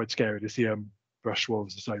 it's quite scary to see them brush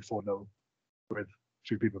Wolves aside 4-0 with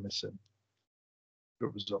 3 people missing.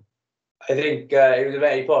 Good result. I think it was a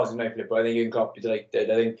very positive night, Flip. I think Jurgen Klopp delighted.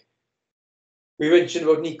 I think we mentioned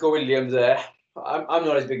about Nico Williams there. I'm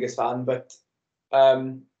not his biggest fan, but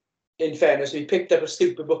in fairness, we picked up a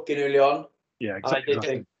stupid booking early on. Yeah, exactly. And I did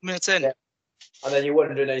think, Minutes in. yeah. And then you're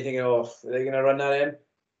wondering, anything off? Are they going to run that in?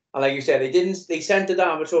 And like you said, they didn't. They sent it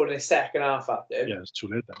down in the second half at them. Yeah, it's too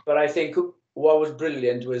late then. But I think what was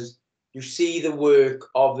brilliant was you see the work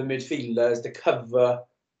of the midfielders to cover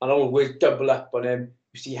and always double up on him.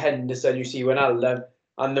 You see Henderson, you see Wijnaldum.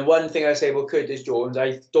 And the one thing I say about Curtis Jones,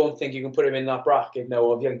 I don't think you can put him in that bracket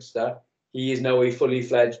now of youngster. He is now a fully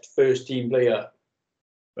fledged first team player.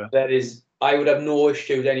 Yeah. That is, I would have no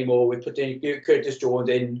issues anymore with putting Curtis Jones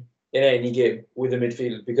in any game with the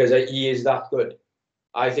midfield because he is that good.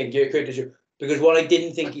 I think Curtis Jones, because what I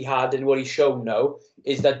didn't think he had and what he's shown now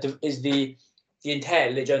is that the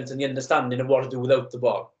intelligence and the understanding of what to do without the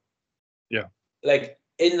ball. Yeah. Like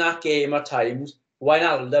in that game at times,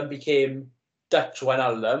 Wijnaldum became Dutch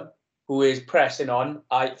Wijnaldum, who is pressing on.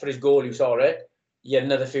 For his goal, you saw it. He had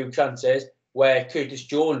another few chances where Curtis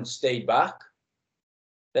Jones stayed back.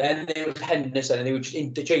 Then there was Henderson, and they were just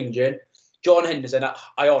interchanging. John Henderson,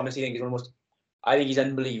 I honestly think I think he's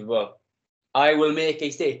unbelievable. I will make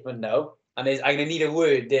a statement now, and I'm going to need to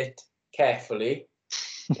word it carefully.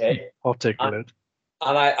 Okay. I'll take a look.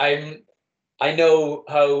 And I know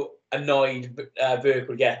how annoyed Burke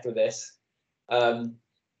will get with this.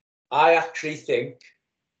 I actually think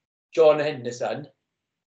John Henderson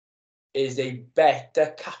is a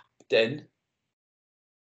better captain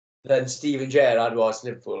than Steven Gerrard was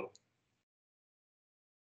Liverpool.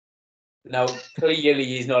 Now, clearly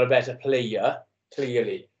he's not a better player,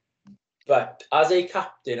 clearly. But as a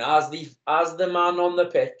captain, as the man on the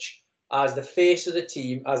pitch, as the face of the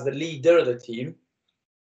team, as the leader of the team,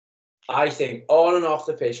 I think on and off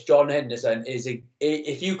the pitch, John Henderson is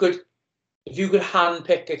if you could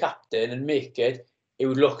handpick a captain and make it, it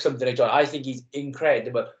would look something like John. I think he's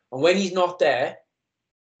incredible. And when he's not there,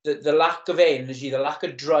 the lack of energy, the lack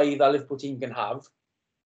of drive that Liverpool team can have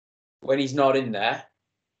when he's not in there.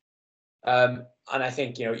 And I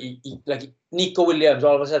think, he like Nico Williams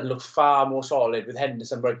all of a sudden looks far more solid with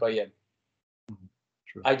Henderson right by him.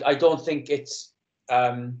 True. I don't think it's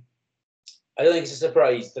a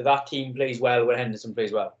surprise that team plays well when Henderson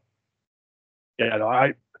plays well. Yeah,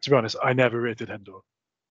 no, to be honest, I never rated Hendo.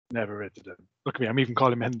 Never rated him. Look at me, I'm even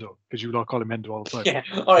calling him Hendo because you lot call him Hendo all the time. Yeah,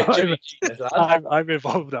 all right, Jimmy, I'm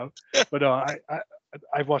involved now. But no,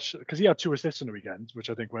 I've watched, because he had 2 assists in the weekend, which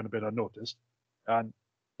I think went a bit unnoticed. And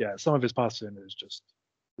yeah, some of his passing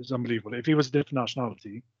is unbelievable. If he was a different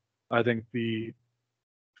nationality, I think the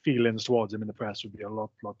feelings towards him in the press would be a lot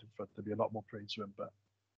different. There'd be a lot more praise to him. But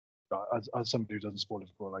as somebody who doesn't support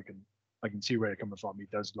Liverpool, I can see where you're coming from. He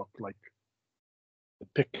does look like the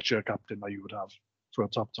picture captain that you would have for a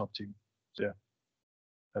top team. So yeah,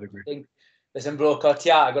 I'd agree. I think there's some bloke called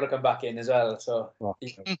Thiago got to come back in as well. So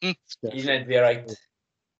he's meant to be alright.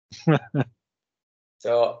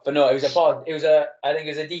 So, but no, I think it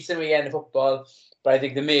was a decent weekend of football. But I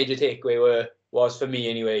think the major takeaway was for me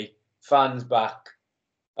anyway, fans back.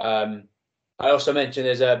 I also mentioned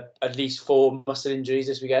there's at least 4 muscle injuries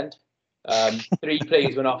this weekend. 3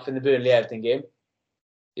 players went off in the Burnley Everton game.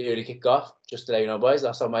 The early kick-off, just to let you know, boys.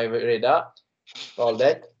 Last time I read that. All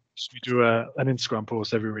dead. So we do an Instagram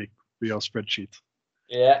post every week with our spreadsheet.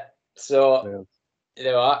 Yeah. So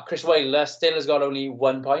there are. Chris Wilder still has got only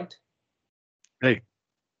 1 point. Hey,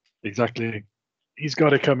 exactly. He's got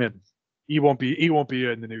to come in. He won't be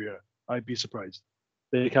here in the new year. I'd be surprised.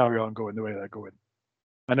 They carry on going the way they're going.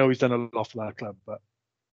 I know he's done a lot for that club, but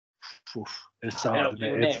it's hard.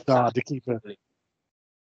 It's hard to keep it.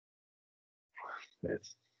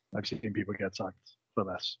 I've seen people get sacked for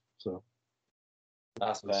less. So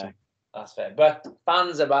that's fair. That's fair. But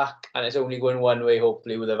fans are back, and it's only going one way,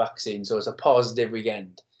 hopefully, with the vaccine. So it's a positive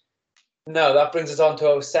weekend. Now, that brings us on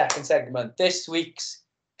to our second segment. This week's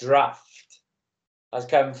draft has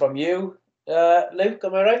come from you, Luke,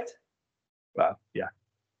 am I right? Well, yeah.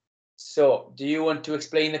 So, do you want to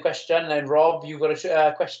explain the question? And Rob, you've got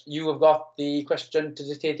a question. You have got the question to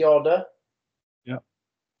dictate the order. Yeah.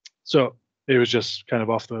 So it was just kind of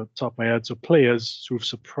off the top of my head. So players who've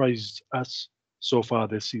surprised us so far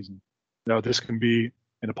this season. Now, this can be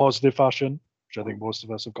in a positive fashion, which I think most of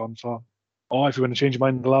us have gone for. Or if you want to change your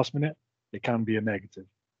mind in the last minute, it can be a negative.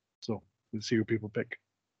 So we'll see who people pick.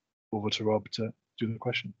 Over to Rob to do the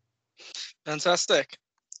question. Fantastic.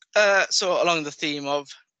 So along the theme of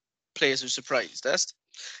players who surprised us,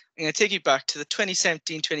 I'm going to take you back to the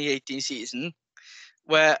 2017-2018 season,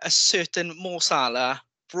 where a certain Mo Salah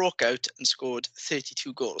broke out and scored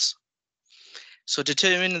 32 goals. So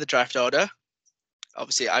determining the draft order,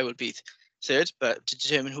 obviously I will be third, but to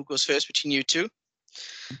determine who goes first between you two,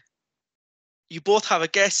 you both have a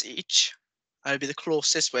guess each, and it'll be the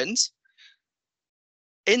closest wins.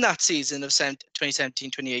 In that season of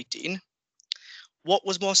 2017-2018, what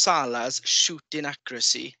was Mo Salah's shooting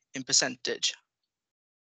accuracy in percentage?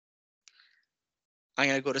 I'm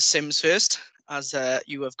going to go to Sims first, as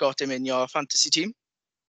you have got him in your fantasy team.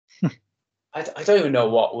 I don't even know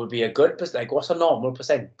what would be a good percentage. Like, what's a normal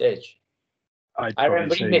percentage? I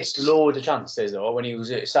remember he missed loads of chances, though, when he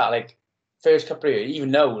was at like first couple of years.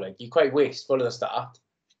 Even though, like, you're quite wasteful at the start,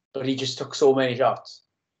 but he just took so many shots.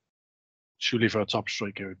 Surely for a top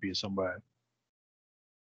striker, it would be somewhere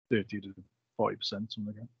 30 to 40%, something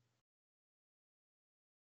like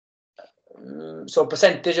that. So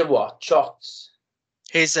percentage of what? Shots?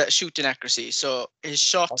 His shooting accuracy. So his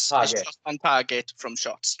shots on target from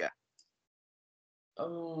shots, yeah.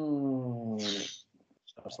 Oh.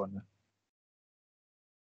 That's fun.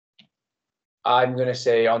 I'm going to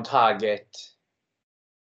say on target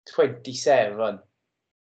 27%.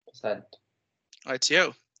 Right to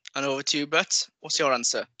you. And over to you, Brett. What's your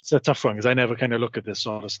answer? It's a tough one because I never kind of look at this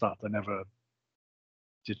sort of stat. I never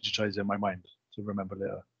digitize it in my mind to remember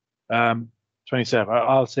later. 27.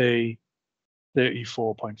 I'll say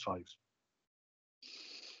 34.5.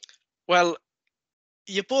 Well,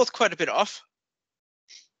 you're both quite a bit off.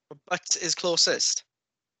 But is closest.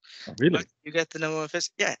 Oh, really? But you get the number of his.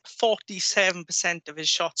 Yeah, 47% of his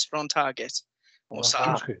shots were on target.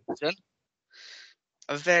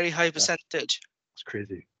 A very high percentage. That's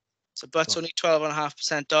crazy. So Butt's only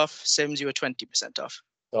 12.5% off. Sims, you were 20% off.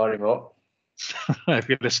 Sorry, bro. If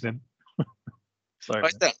you're listening. Sorry.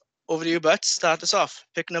 Right then, over to you, Butt. Start us off.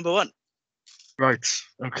 Pick number 1. Right.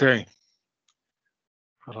 Okay.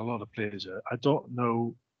 Got a lot of players here. I don't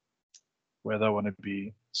know whether I want to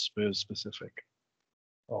be Spurs specific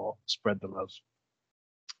or spread the love.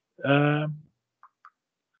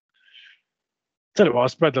 Tell you what, I'll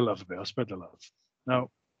spread the love a bit. I'll spread the love. Now,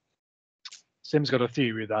 Sim's got a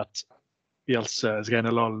theory that Bielsa is getting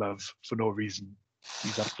a lot of love for no reason.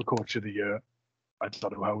 He's up for Coach of the Year. I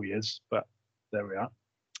don't know how he is, but there we are.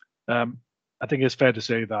 I think it's fair to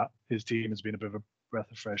say that his team has been a bit of a breath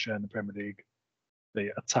of fresh air in the Premier League. They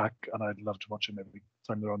attack, and I'd love to watch them every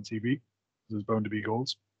time they're on TV. There's bound to be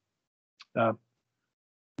goals.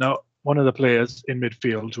 Now, one of the players in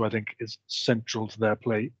midfield who I think is central to their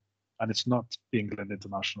play, and it's not the England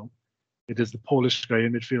international, it is the Polish guy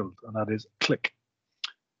in midfield, and that is Klich.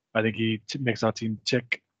 I think he makes our team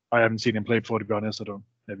tick. I haven't seen him play before, to be honest. I don't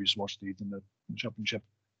never used to watch Leeds in the Championship.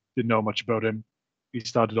 Didn't know much about him. He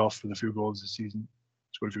started off with a few goals this season,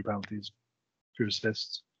 scored a few penalties, a few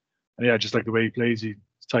assists. And yeah, just like the way he plays, he's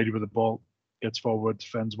tidy with the ball, gets forward,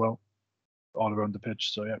 defends well, all around the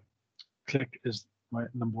pitch. So yeah, Klich is my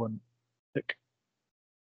number 1 pick.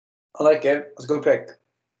 I like it. That's a good pick.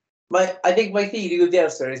 I think my theory with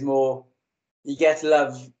Bielsa is more you get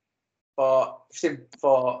love for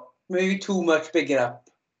maybe too much bigging up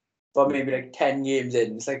for maybe like 10 games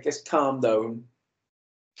in. It's like just calm down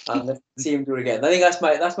and let's see him do it again. I think that's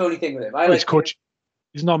my only thing with him.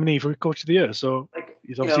 He's nominee for Coach of the Year, so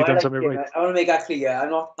he's obviously done something right. I want to make that clear. I'm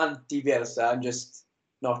not anti-Bielsa. I'm just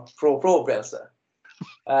not pro-Bielsa.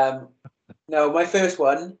 No, my first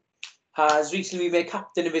one has recently been made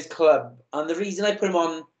captain of his club, and the reason I put him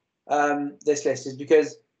on this list is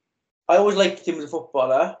because I always liked him as a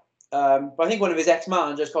footballer, but I think one of his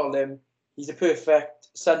ex-managers called him, he's a perfect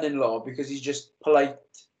son-in-law because he's just polite,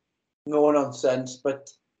 no nonsense, but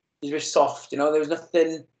he's very soft,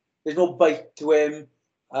 there's no bite to him,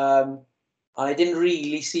 and I didn't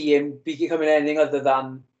really see him becoming anything other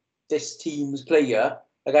than this team's player.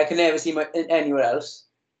 Like, I can never see him anywhere else,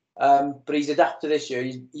 but he's adapted this year.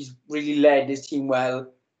 He's really led his team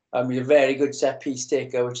well. He's a very good set-piece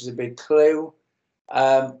taker, which is a big clue.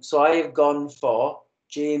 So I have gone for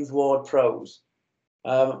James Ward-Prowse.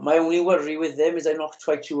 My only worry with him is I'm not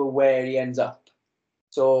quite sure where he ends up.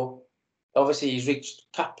 So obviously he's reached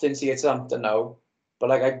captaincy at Southampton now, but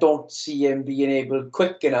like I don't see him being able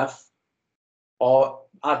quick enough or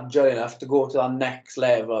agile enough to go to that next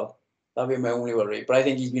level. That'd be my only worry. But I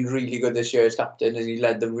think he's been really good this year as captain, and he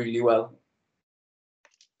led them really well.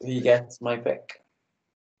 He gets my pick.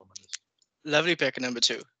 Lovely pick, number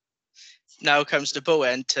 2. Now comes to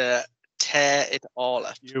Bowen to tear it all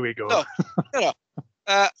up. Here we go. So,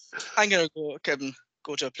 I'm going to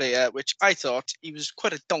go to a player which I thought he was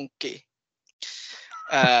quite a donkey.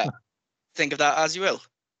 Think of that as you will.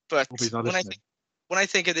 But Hope he's not when listening. I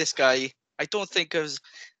think of this guy, I don't think of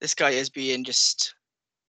this guy as being just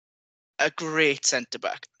a great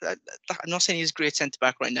centre-back. I'm not saying he's a great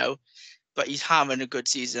centre-back right now, but he's having a good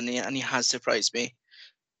season and he has surprised me.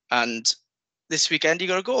 And this weekend he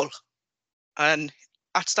got a goal. And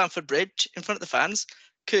at Stamford Bridge, in front of the fans,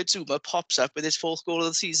 Kurt Zouma pops up with his 4th goal of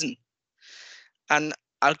the season. And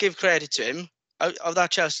I'll give credit to him. Out of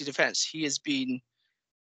that Chelsea defence, he has been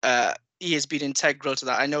integral to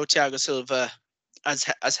that. I know Thiago Silva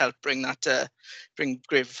has helped bring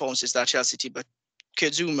great performances to that Chelsea team, but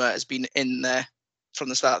Kurt Zouma has been in there from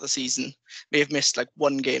the start of the season. May have missed like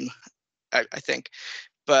one game, I think,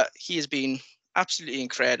 but he has been absolutely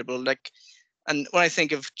incredible. And when I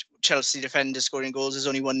think of Chelsea defenders scoring goals, there's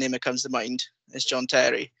only one name that comes to mind. It's John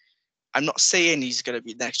Terry. I'm not saying he's going to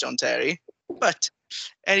be the next John Terry, but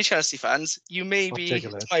any Chelsea fans, you may be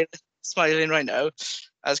smiling right now,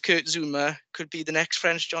 as Kurt Zouma could be the next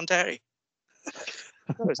French John Terry.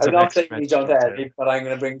 I'm not saying he's John Terry, but I'm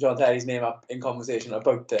going to bring John Terry's name up in conversation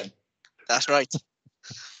about him. That's right.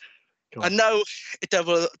 And now it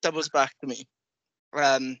doubles back to me.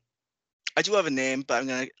 I do have a name, but I'm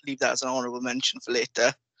going to leave that as an honourable mention for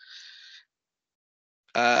later.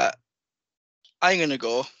 I'm going to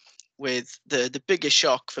go with the biggest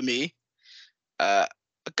shock for me. A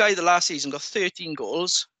guy that last season got 13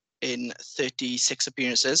 goals in 36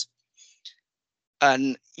 appearances.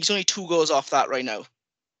 And he's only 2 goals off that right now.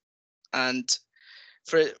 And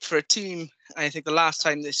for a team, I think the last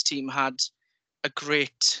time this team had a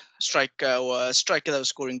great striker or a striker that was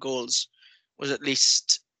scoring goals was at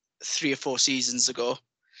least 3 or 4 seasons ago.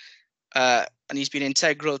 And he's been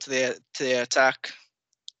integral to their attack.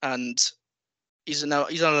 And he's on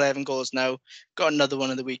 11 goals now. Got another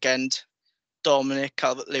one on the weekend. Dominic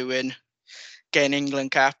Calvert-Lewin getting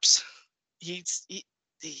England caps. He's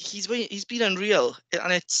been unreal,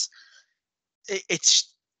 and it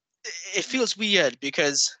feels weird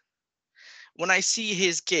because when I see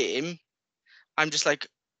his game, I'm just like,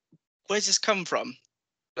 where's this come from?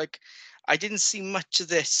 Like, I didn't see much of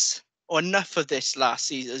this or enough of this last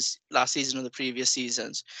season or the previous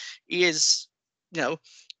seasons. He is,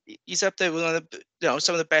 he's up there with one of the,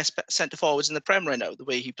 some of the best centre forwards in the Prem right now. The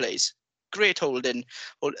way he plays, great holding,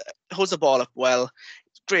 holds the ball up well.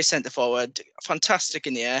 Great centre forward, fantastic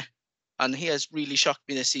in the air, and he has really shocked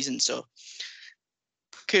me this season. So,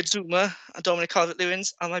 Kurt Zouma and Dominic Calvert-Lewin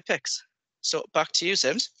are my picks. So, back to you,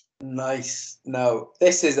 Sims. Nice. No,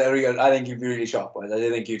 this is a real. I think you'd be really shocked by it. I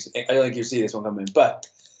don't think you see this one coming. But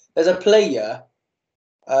there's a player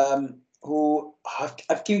who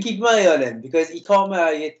I've been keeping my eye on him because he caught my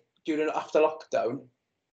eye after lockdown,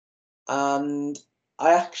 and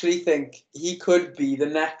I actually think he could be the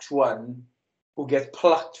next one who gets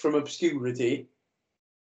plucked from obscurity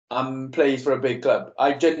and plays for a big club.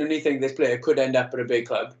 I genuinely think this player could end up at a big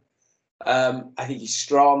club. I think he's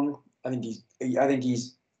strong. I think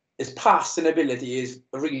his passing ability is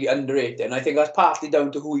really underrated, and I think that's partly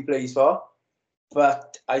down to who he plays for.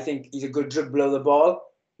 But I think he's a good dribbler of the ball.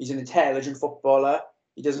 He's an intelligent footballer.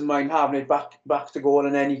 He doesn't mind having it back to goal,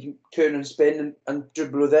 and then he can turn and spin and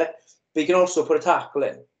dribble with it. But he can also put a tackle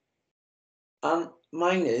in. And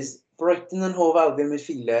mine is Brighton and Hove Albion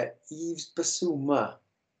midfielder Yves Bissouma.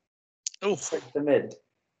 Oh, the mid.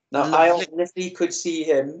 Now I honestly could see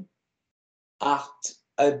him at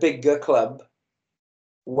a bigger club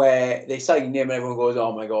where they sign him and everyone goes,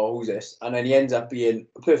 "Oh my god, who's this?" And then he ends up being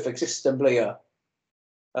a perfect system player.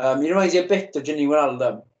 He reminds you a bit of Gini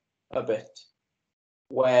Wijnaldum, a bit,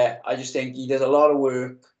 where I just think he does a lot of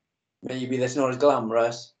work. Maybe that's not as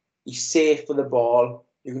glamorous. He's safe with the ball.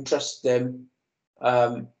 You can trust him.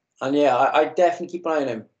 And yeah, I definitely keep an eye on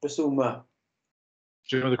him. Bissouma.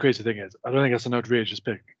 Do you know the crazy thing is? I don't think that's an outrageous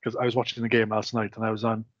pick because I was watching the game last night and I was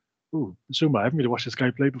on, Bissouma, I haven't really watched this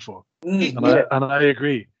guy play before. And I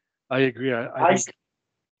agree. I think there's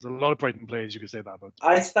a lot of Brighton players you could say that about.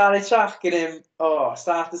 I started tracking him,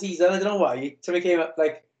 start the season, I don't know why, till he came up,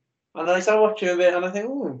 and then I started watching him a bit and I think,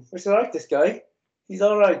 it's alright, this guy. He's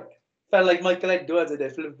alright. Felt like Michael Edwards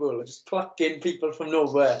did for Liverpool, just plucking people from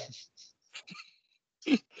nowhere.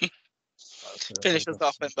 Finish us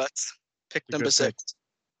off, but pick number 6.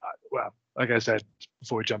 Well, like I said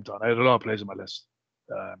before we jumped on, I had a lot of players on my list.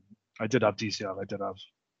 I did have DCL, I did have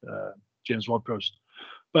James Ward-Prowse,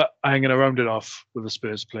 but I'm going to round it off with a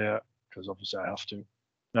Spurs player because obviously I have to.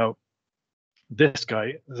 Now, this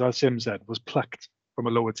guy, as Sim said, was plucked from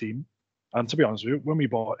a lower team, and to be honest with you, when we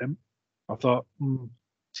bought him, I thought,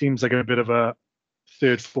 is seems like a bit of a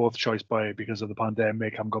third, fourth choice buy because of the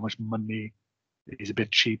pandemic. Haven't got much money. He's a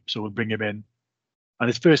bit cheap, so we'll bring him in. And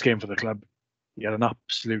his first game for the club, he had an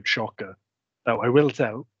absolute shocker. Now, I will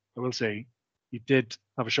say, he did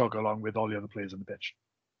have a shocker along with all the other players on the pitch.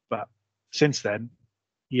 But since then,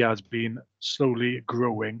 he has been slowly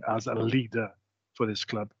growing as a leader for this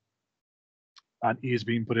club. And he has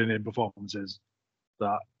been putting in performances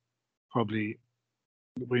that probably,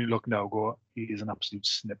 when you look now, he is an absolute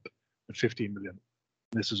snip at 15 million.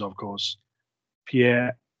 And this is, of course,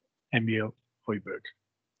 Pierre-Emile Højbjerg.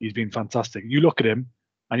 He's been fantastic. You look at him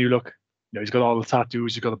and he's got all the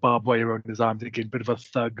tattoos, he's got the barbed wire around his arm, thinking a bit of a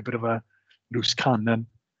thug, a bit of a loose cannon.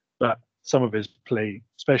 But some of his play,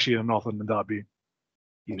 especially in the North London derby,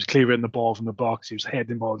 he was clearing the ball from the box, he was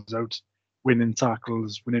heading balls out, winning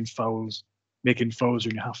tackles, winning fouls, making fouls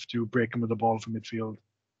when you have to, breaking with the ball from midfield.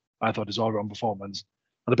 I thought his all-round performance.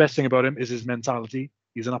 And the best thing about him is his mentality.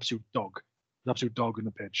 He's an absolute dog. An absolute dog on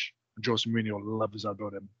the pitch. And Jose Mourinho loves that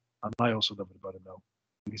about him. And I also love it about him now.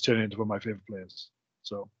 He's turning into one of my favourite players.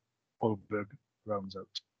 So, Højbjerg rounds out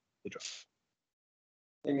the draft.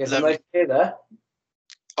 I think it's a nice play there.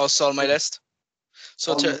 Also on my list.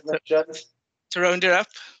 So to round it up,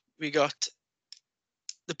 we got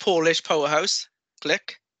the Polish powerhouse,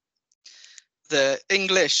 Klich, the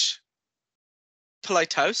English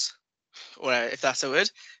polite house, or if that's a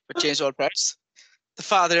word, but James Ward-Prowse, the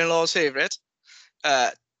father-in-law's favourite,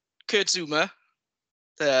 Kurt Zouma,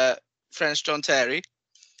 the French John Terry,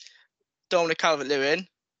 Dominic Calvert-Lewin,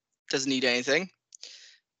 doesn't need anything.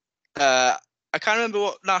 I can't remember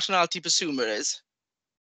what nationality Basuma is.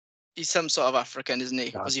 He's some sort of African, isn't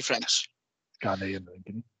he? Was he French? Ghanaian, isn't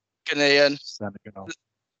he? Ghanaian. Senegal.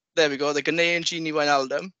 There we go. The Ghanaian Gini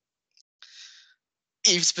Wijnaldum.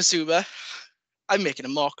 Yves Basuma. I'm making a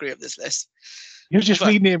mockery of this list. You're just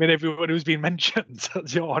renaming everyone who's been mentioned.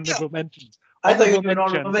 That's your honourable mentions. I thought you were doing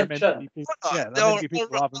honourable mention. The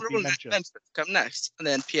honourable mentions come next. And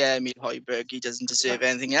then Pierre-Emile Højbjerg, he doesn't deserve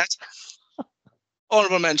anything yet.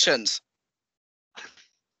 Honourable mentions.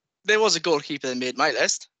 There was a goalkeeper that made my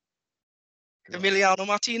list. Emiliano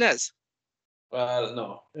Martinez. Well,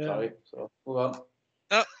 no. Yeah. Sorry. So, move on.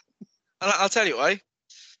 No. And I'll tell you why.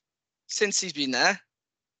 Since he's been there,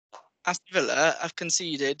 Aston Villa have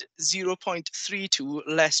conceded 0.32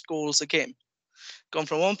 less goals a game. Gone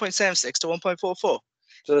from 1.76 to 1.44.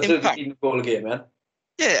 So that's a 15 goal a game, man.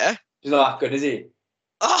 Yeah. He's not that good, is he?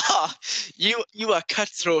 You are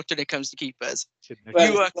cutthroat when it comes to keepers. Well,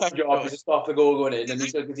 you are cutthroat. To stop the goal going in, and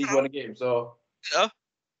he's going to won a game. So. Yeah.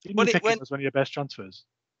 Didn't you pick him as one of your best transfers?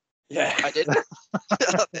 Yeah, I did.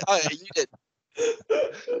 You did.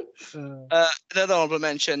 Another honourable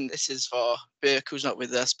mention. This is for Burke, who's not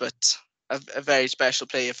with us, but a very special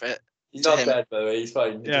player for. He's not bad, by the way. He's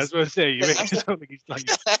fine. Yeah, I was going to say, you make it sound like he's like.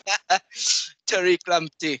 Tariq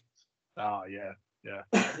Lamptey. Oh yeah.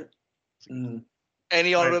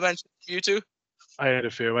 Any honourable mention for you two? I had a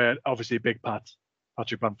few. Obviously, Big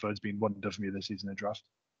Patrick Bamford's been wonderful for me this season in draft.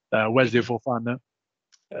 Wesley Fofana.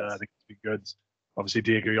 I think it's been good. Obviously,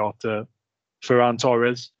 Diego Jota, Ferran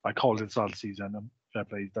Torres. I called it at the start of the season. And fair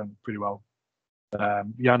play, he's done pretty well.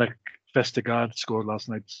 Yannick Vestergaard scored last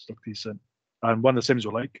night, looked decent. And one of the Sims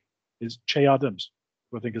we like is Che Adams,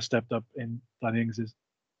 who I think has stepped up in Danny Ings' in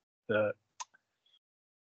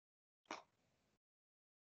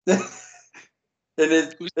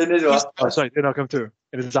his what? Oh, sorry, did not come through.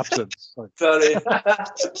 In his absence. Sorry. I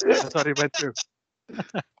thought he went through.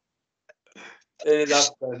 In his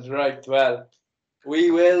absence, right. Well,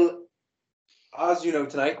 we will, as you know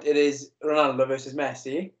tonight, it is Ronaldo versus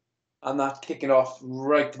Messi, and that's kicking off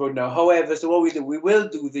right about now. However, so what we will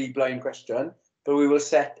do the blind question, but we will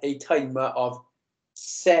set a timer of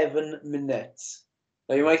 7 minutes.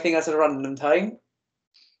 Now, you might think that's a random time,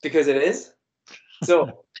 because it is.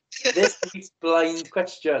 So, this week's blind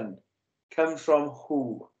question comes from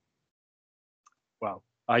who? Well,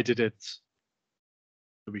 I did it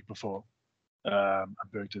the week before. And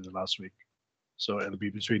Berg did it last week. So it'll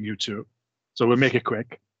be between you two. So we'll make it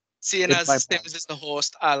quick. Seeing as Sims is the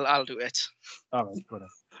host, I'll do it. All right, good.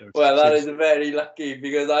 Well, that is very lucky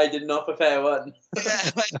because I did not prepare one. Yeah,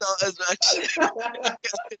 I thought as much.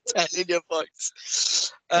 Telling your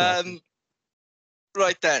voice.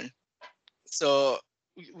 Right then. So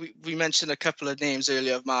we mentioned a couple of names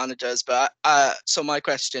earlier of managers, but so my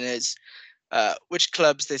question is, which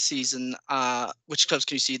clubs this season, which clubs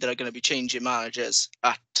can you see that are going to be changing managers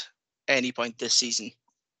at any point this season?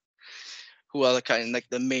 Who are the kind of like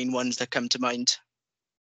the main ones that come to mind?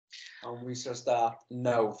 And we shall start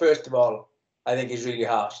now. First of all, I think it's really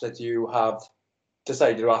harsh that you have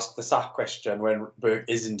decided to ask the sack question when Burke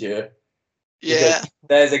isn't here. Yeah.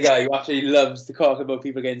 There's a guy who actually loves to talk about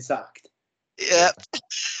people getting sacked. Yeah.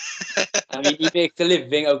 I mean, he makes a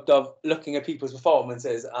living out of looking at people's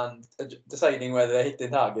performances and deciding whether they're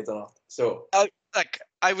hitting targets or not. So,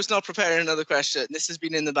 I was not preparing another question. This has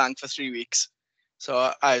been in the bank for 3 weeks.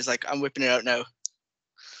 So I was like, I'm whipping it out now.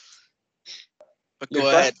 But go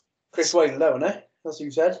ahead. Chris Wilder, isn't it? That's what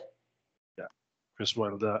you said. Yeah, Chris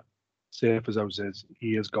Wilder, safe as houses,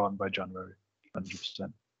 he is gone by January,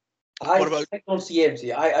 100%. What I don't see him.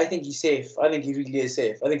 I think he's safe. I think he really is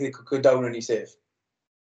safe. I think they could go down and he's safe.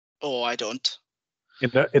 Oh, I don't.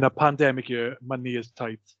 In a pandemic year, money is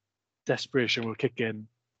tight. Desperation will kick in.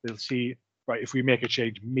 They'll see, right, if we make a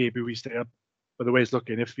change, maybe we stay up. But the way it's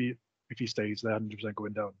looking, if he stays, they're 100%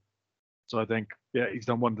 going down. So I think, yeah, he's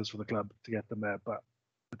done wonders for the club to get them there. But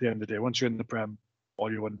at the end of the day, once you're in the Prem,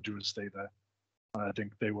 all you want to do is stay there. And I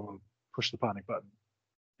think they will push the panic button.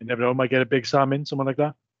 You never know, might get a Big Sam in, someone like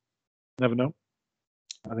that. Never know.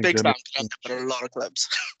 I think Big Sam can end up at a lot of clubs.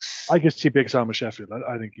 I could see Big Sam at Sheffield.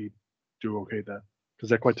 I think he'd do okay there because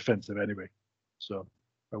they're quite defensive anyway. So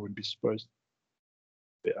I wouldn't be surprised.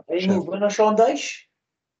 Yeah. Are you moving on Sean Dyche?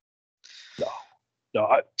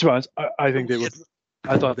 No. To be honest, I think they would.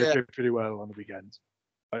 I thought they played pretty well on the weekend.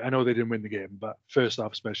 I know they didn't win the game, but first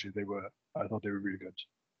half especially, I thought they were really good.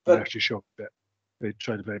 But they actually showed that they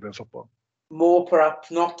tried to play a bit of football. More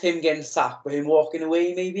perhaps not him getting sacked, but him walking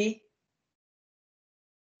away maybe?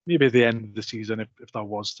 Maybe at the end of the season, if that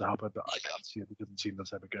was to happen, but I can't see it. It doesn't seem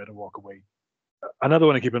that's ever going to walk away. Another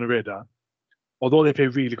one I keep on the radar, although they play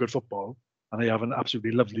really good football and they have an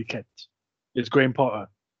absolutely lovely kit, is Graham Potter.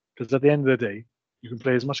 Because at the end of the day, you can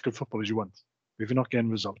play as much good football as you want. But if you're not getting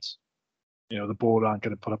results, the board aren't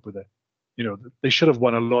going to put up with it. They should have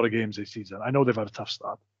won a lot of games this season. I know they've had a tough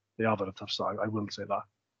start. They have had a tough start, I will say that.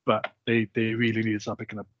 But they really need to start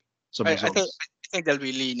picking up some results. I think there'll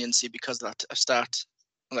be leniency because of that start.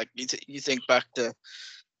 Like you think back to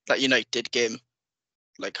that United game,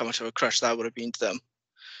 like how much of a crush that would have been to them.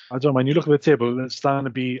 I don't know. When you look at the table, it's starting to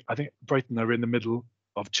be. I think Brighton are in the middle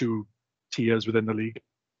of two tiers within the league.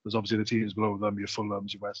 There's obviously the teams below them, your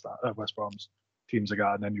Fulhams, your West Broms, teams like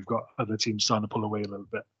that, and then you've got other teams starting to pull away a little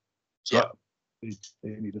bit. So they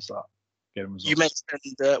need to start getting results. You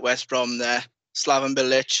mentioned West Brom there, Slaven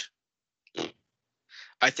Bilic.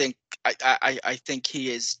 I think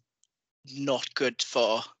he is not good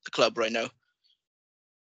for the club right now.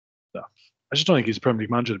 No, I just don't think he's a Premier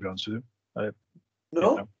League manager, to be honest with you.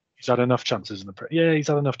 No, he's had enough chances in the Prem. Yeah, he's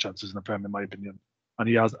had enough chances in the Prem, in my opinion. And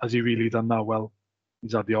has he really done that well?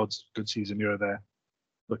 He's had the odds good season here or there,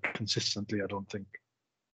 but consistently, I don't think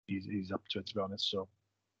he's up to it, to be honest. So,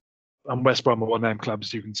 and West Brom are one of them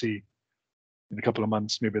clubs you can see in a couple of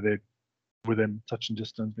months, maybe they're within touching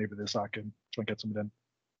distance, maybe they're sacking, try and get something in,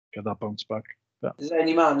 get that bounce back. Yeah. Is there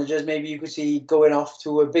any managers maybe you could see going off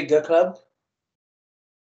to a bigger club?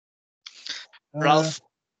 Ralph?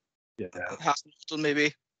 Yeah. Hasenhüttl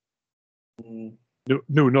maybe?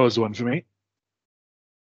 Nuno's the one for me.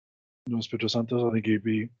 Nuno Espirito Santos, I think he'd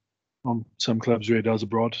be on some clubs' radars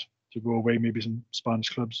abroad to go away, maybe some Spanish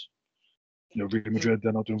clubs. Real Madrid,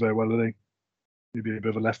 they're not doing very well, are they? Maybe a bit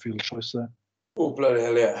of a left field choice there. Oh, bloody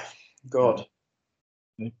hell, yeah. God.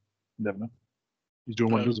 Yeah. Never know. He's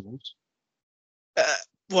doing wonders of Wolves.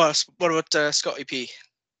 What about Scotty P?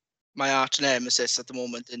 My arch nemesis at the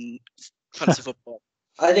moment in fantasy football.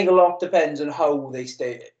 I think a lot depends on how they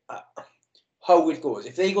stay, how it goes.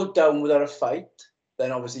 If they go down without a fight,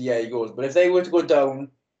 then obviously, yeah, he goes. But if they were to go down,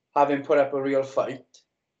 having put up a real fight,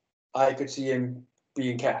 I could see him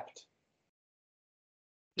being kept.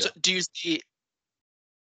 So do you see?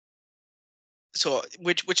 So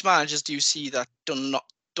which managers do you see that don't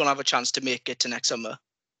have a chance to make it to next summer?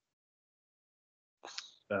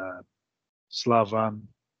 Slaven.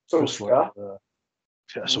 Solskjaer.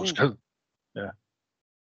 Solskjaer. Yeah.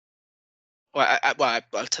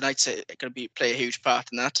 Well, tonight's going to play a huge part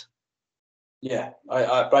in that. Yeah,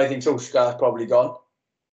 but I think Solskjaer's probably gone.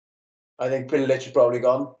 I think Bilic is probably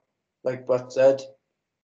gone, like Butt said.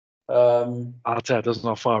 Arteta's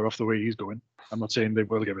not far off the way he's going. I'm not saying they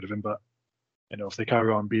will get rid of him, but if they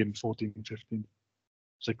carry on being 14, 15,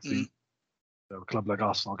 16, a club like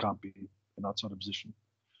Arsenal can't be in that sort of position.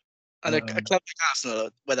 And a club like Arsenal,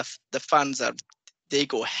 where the fans they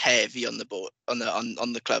go heavy on the boat on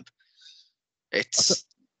the club. It's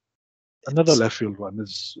another left field one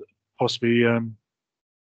is possibly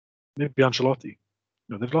maybe Ancelotti.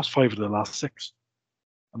 They've lost 5 of the last 6,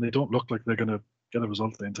 and they don't look like they're going to get a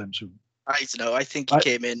result anytime soon. I don't know. I think he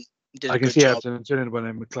came in, did a I can good see job. Everton turning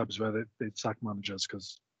one with clubs where they'd sack managers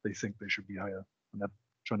because they think they should be higher, and they're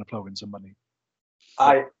trying to plough in some money.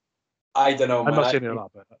 I don't know, man. I'm not saying it a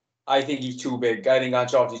lot, but I think he's too big. I think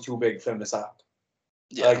Ancelotti's too big for him to sack.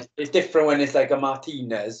 Yeah. Like, it's different when it's like a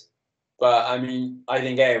Martinez, but I mean, I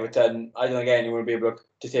think Everton, I don't think anyone will be able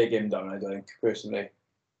to take him down, I don't think, personally.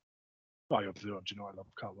 I hope they don't. You know, I love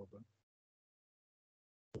Carlo, but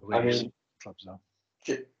I mean, clubs now.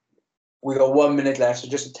 We got 1 minute left, so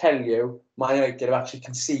just to tell you, Man United have actually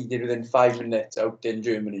conceded within 5 minutes out in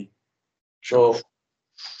Germany. So,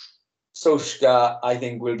 Solskjaer, I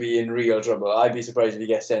think, will be in real trouble. I'd be surprised if he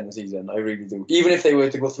gets 10 the season. I really do. Even if they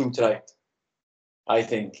were to go through tonight, I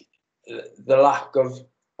think the lack of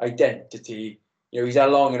identity, he's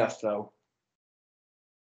had long enough now.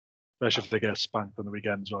 Especially if they get spanked on the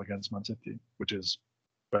weekend as well against Man City, which is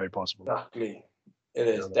very possible. Exactly. It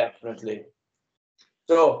is, definitely.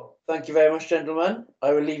 So, thank you very much, gentlemen.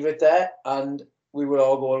 I will leave it there, and we will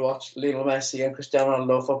all go and watch Lionel Messi and Cristiano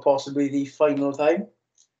Ronaldo for possibly the final time.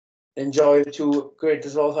 Enjoy the two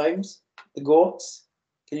greatest of all times, the GOATs.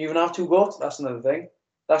 Can you even have two GOATs? That's another thing.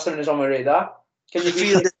 That's something that's on my radar. Can you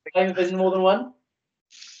feel the time if there's more than one?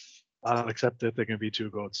 I'll accept it. There can be two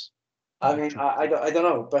GOATs. I mean, I don't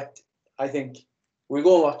know, but I think we'll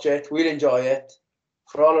go and watch it. We'll enjoy it.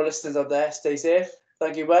 For all our listeners out there, stay safe.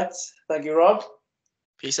 Thank you, Bets. Thank you, Rob.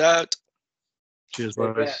 Peace out. Cheers,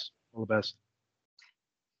 boys. All the best.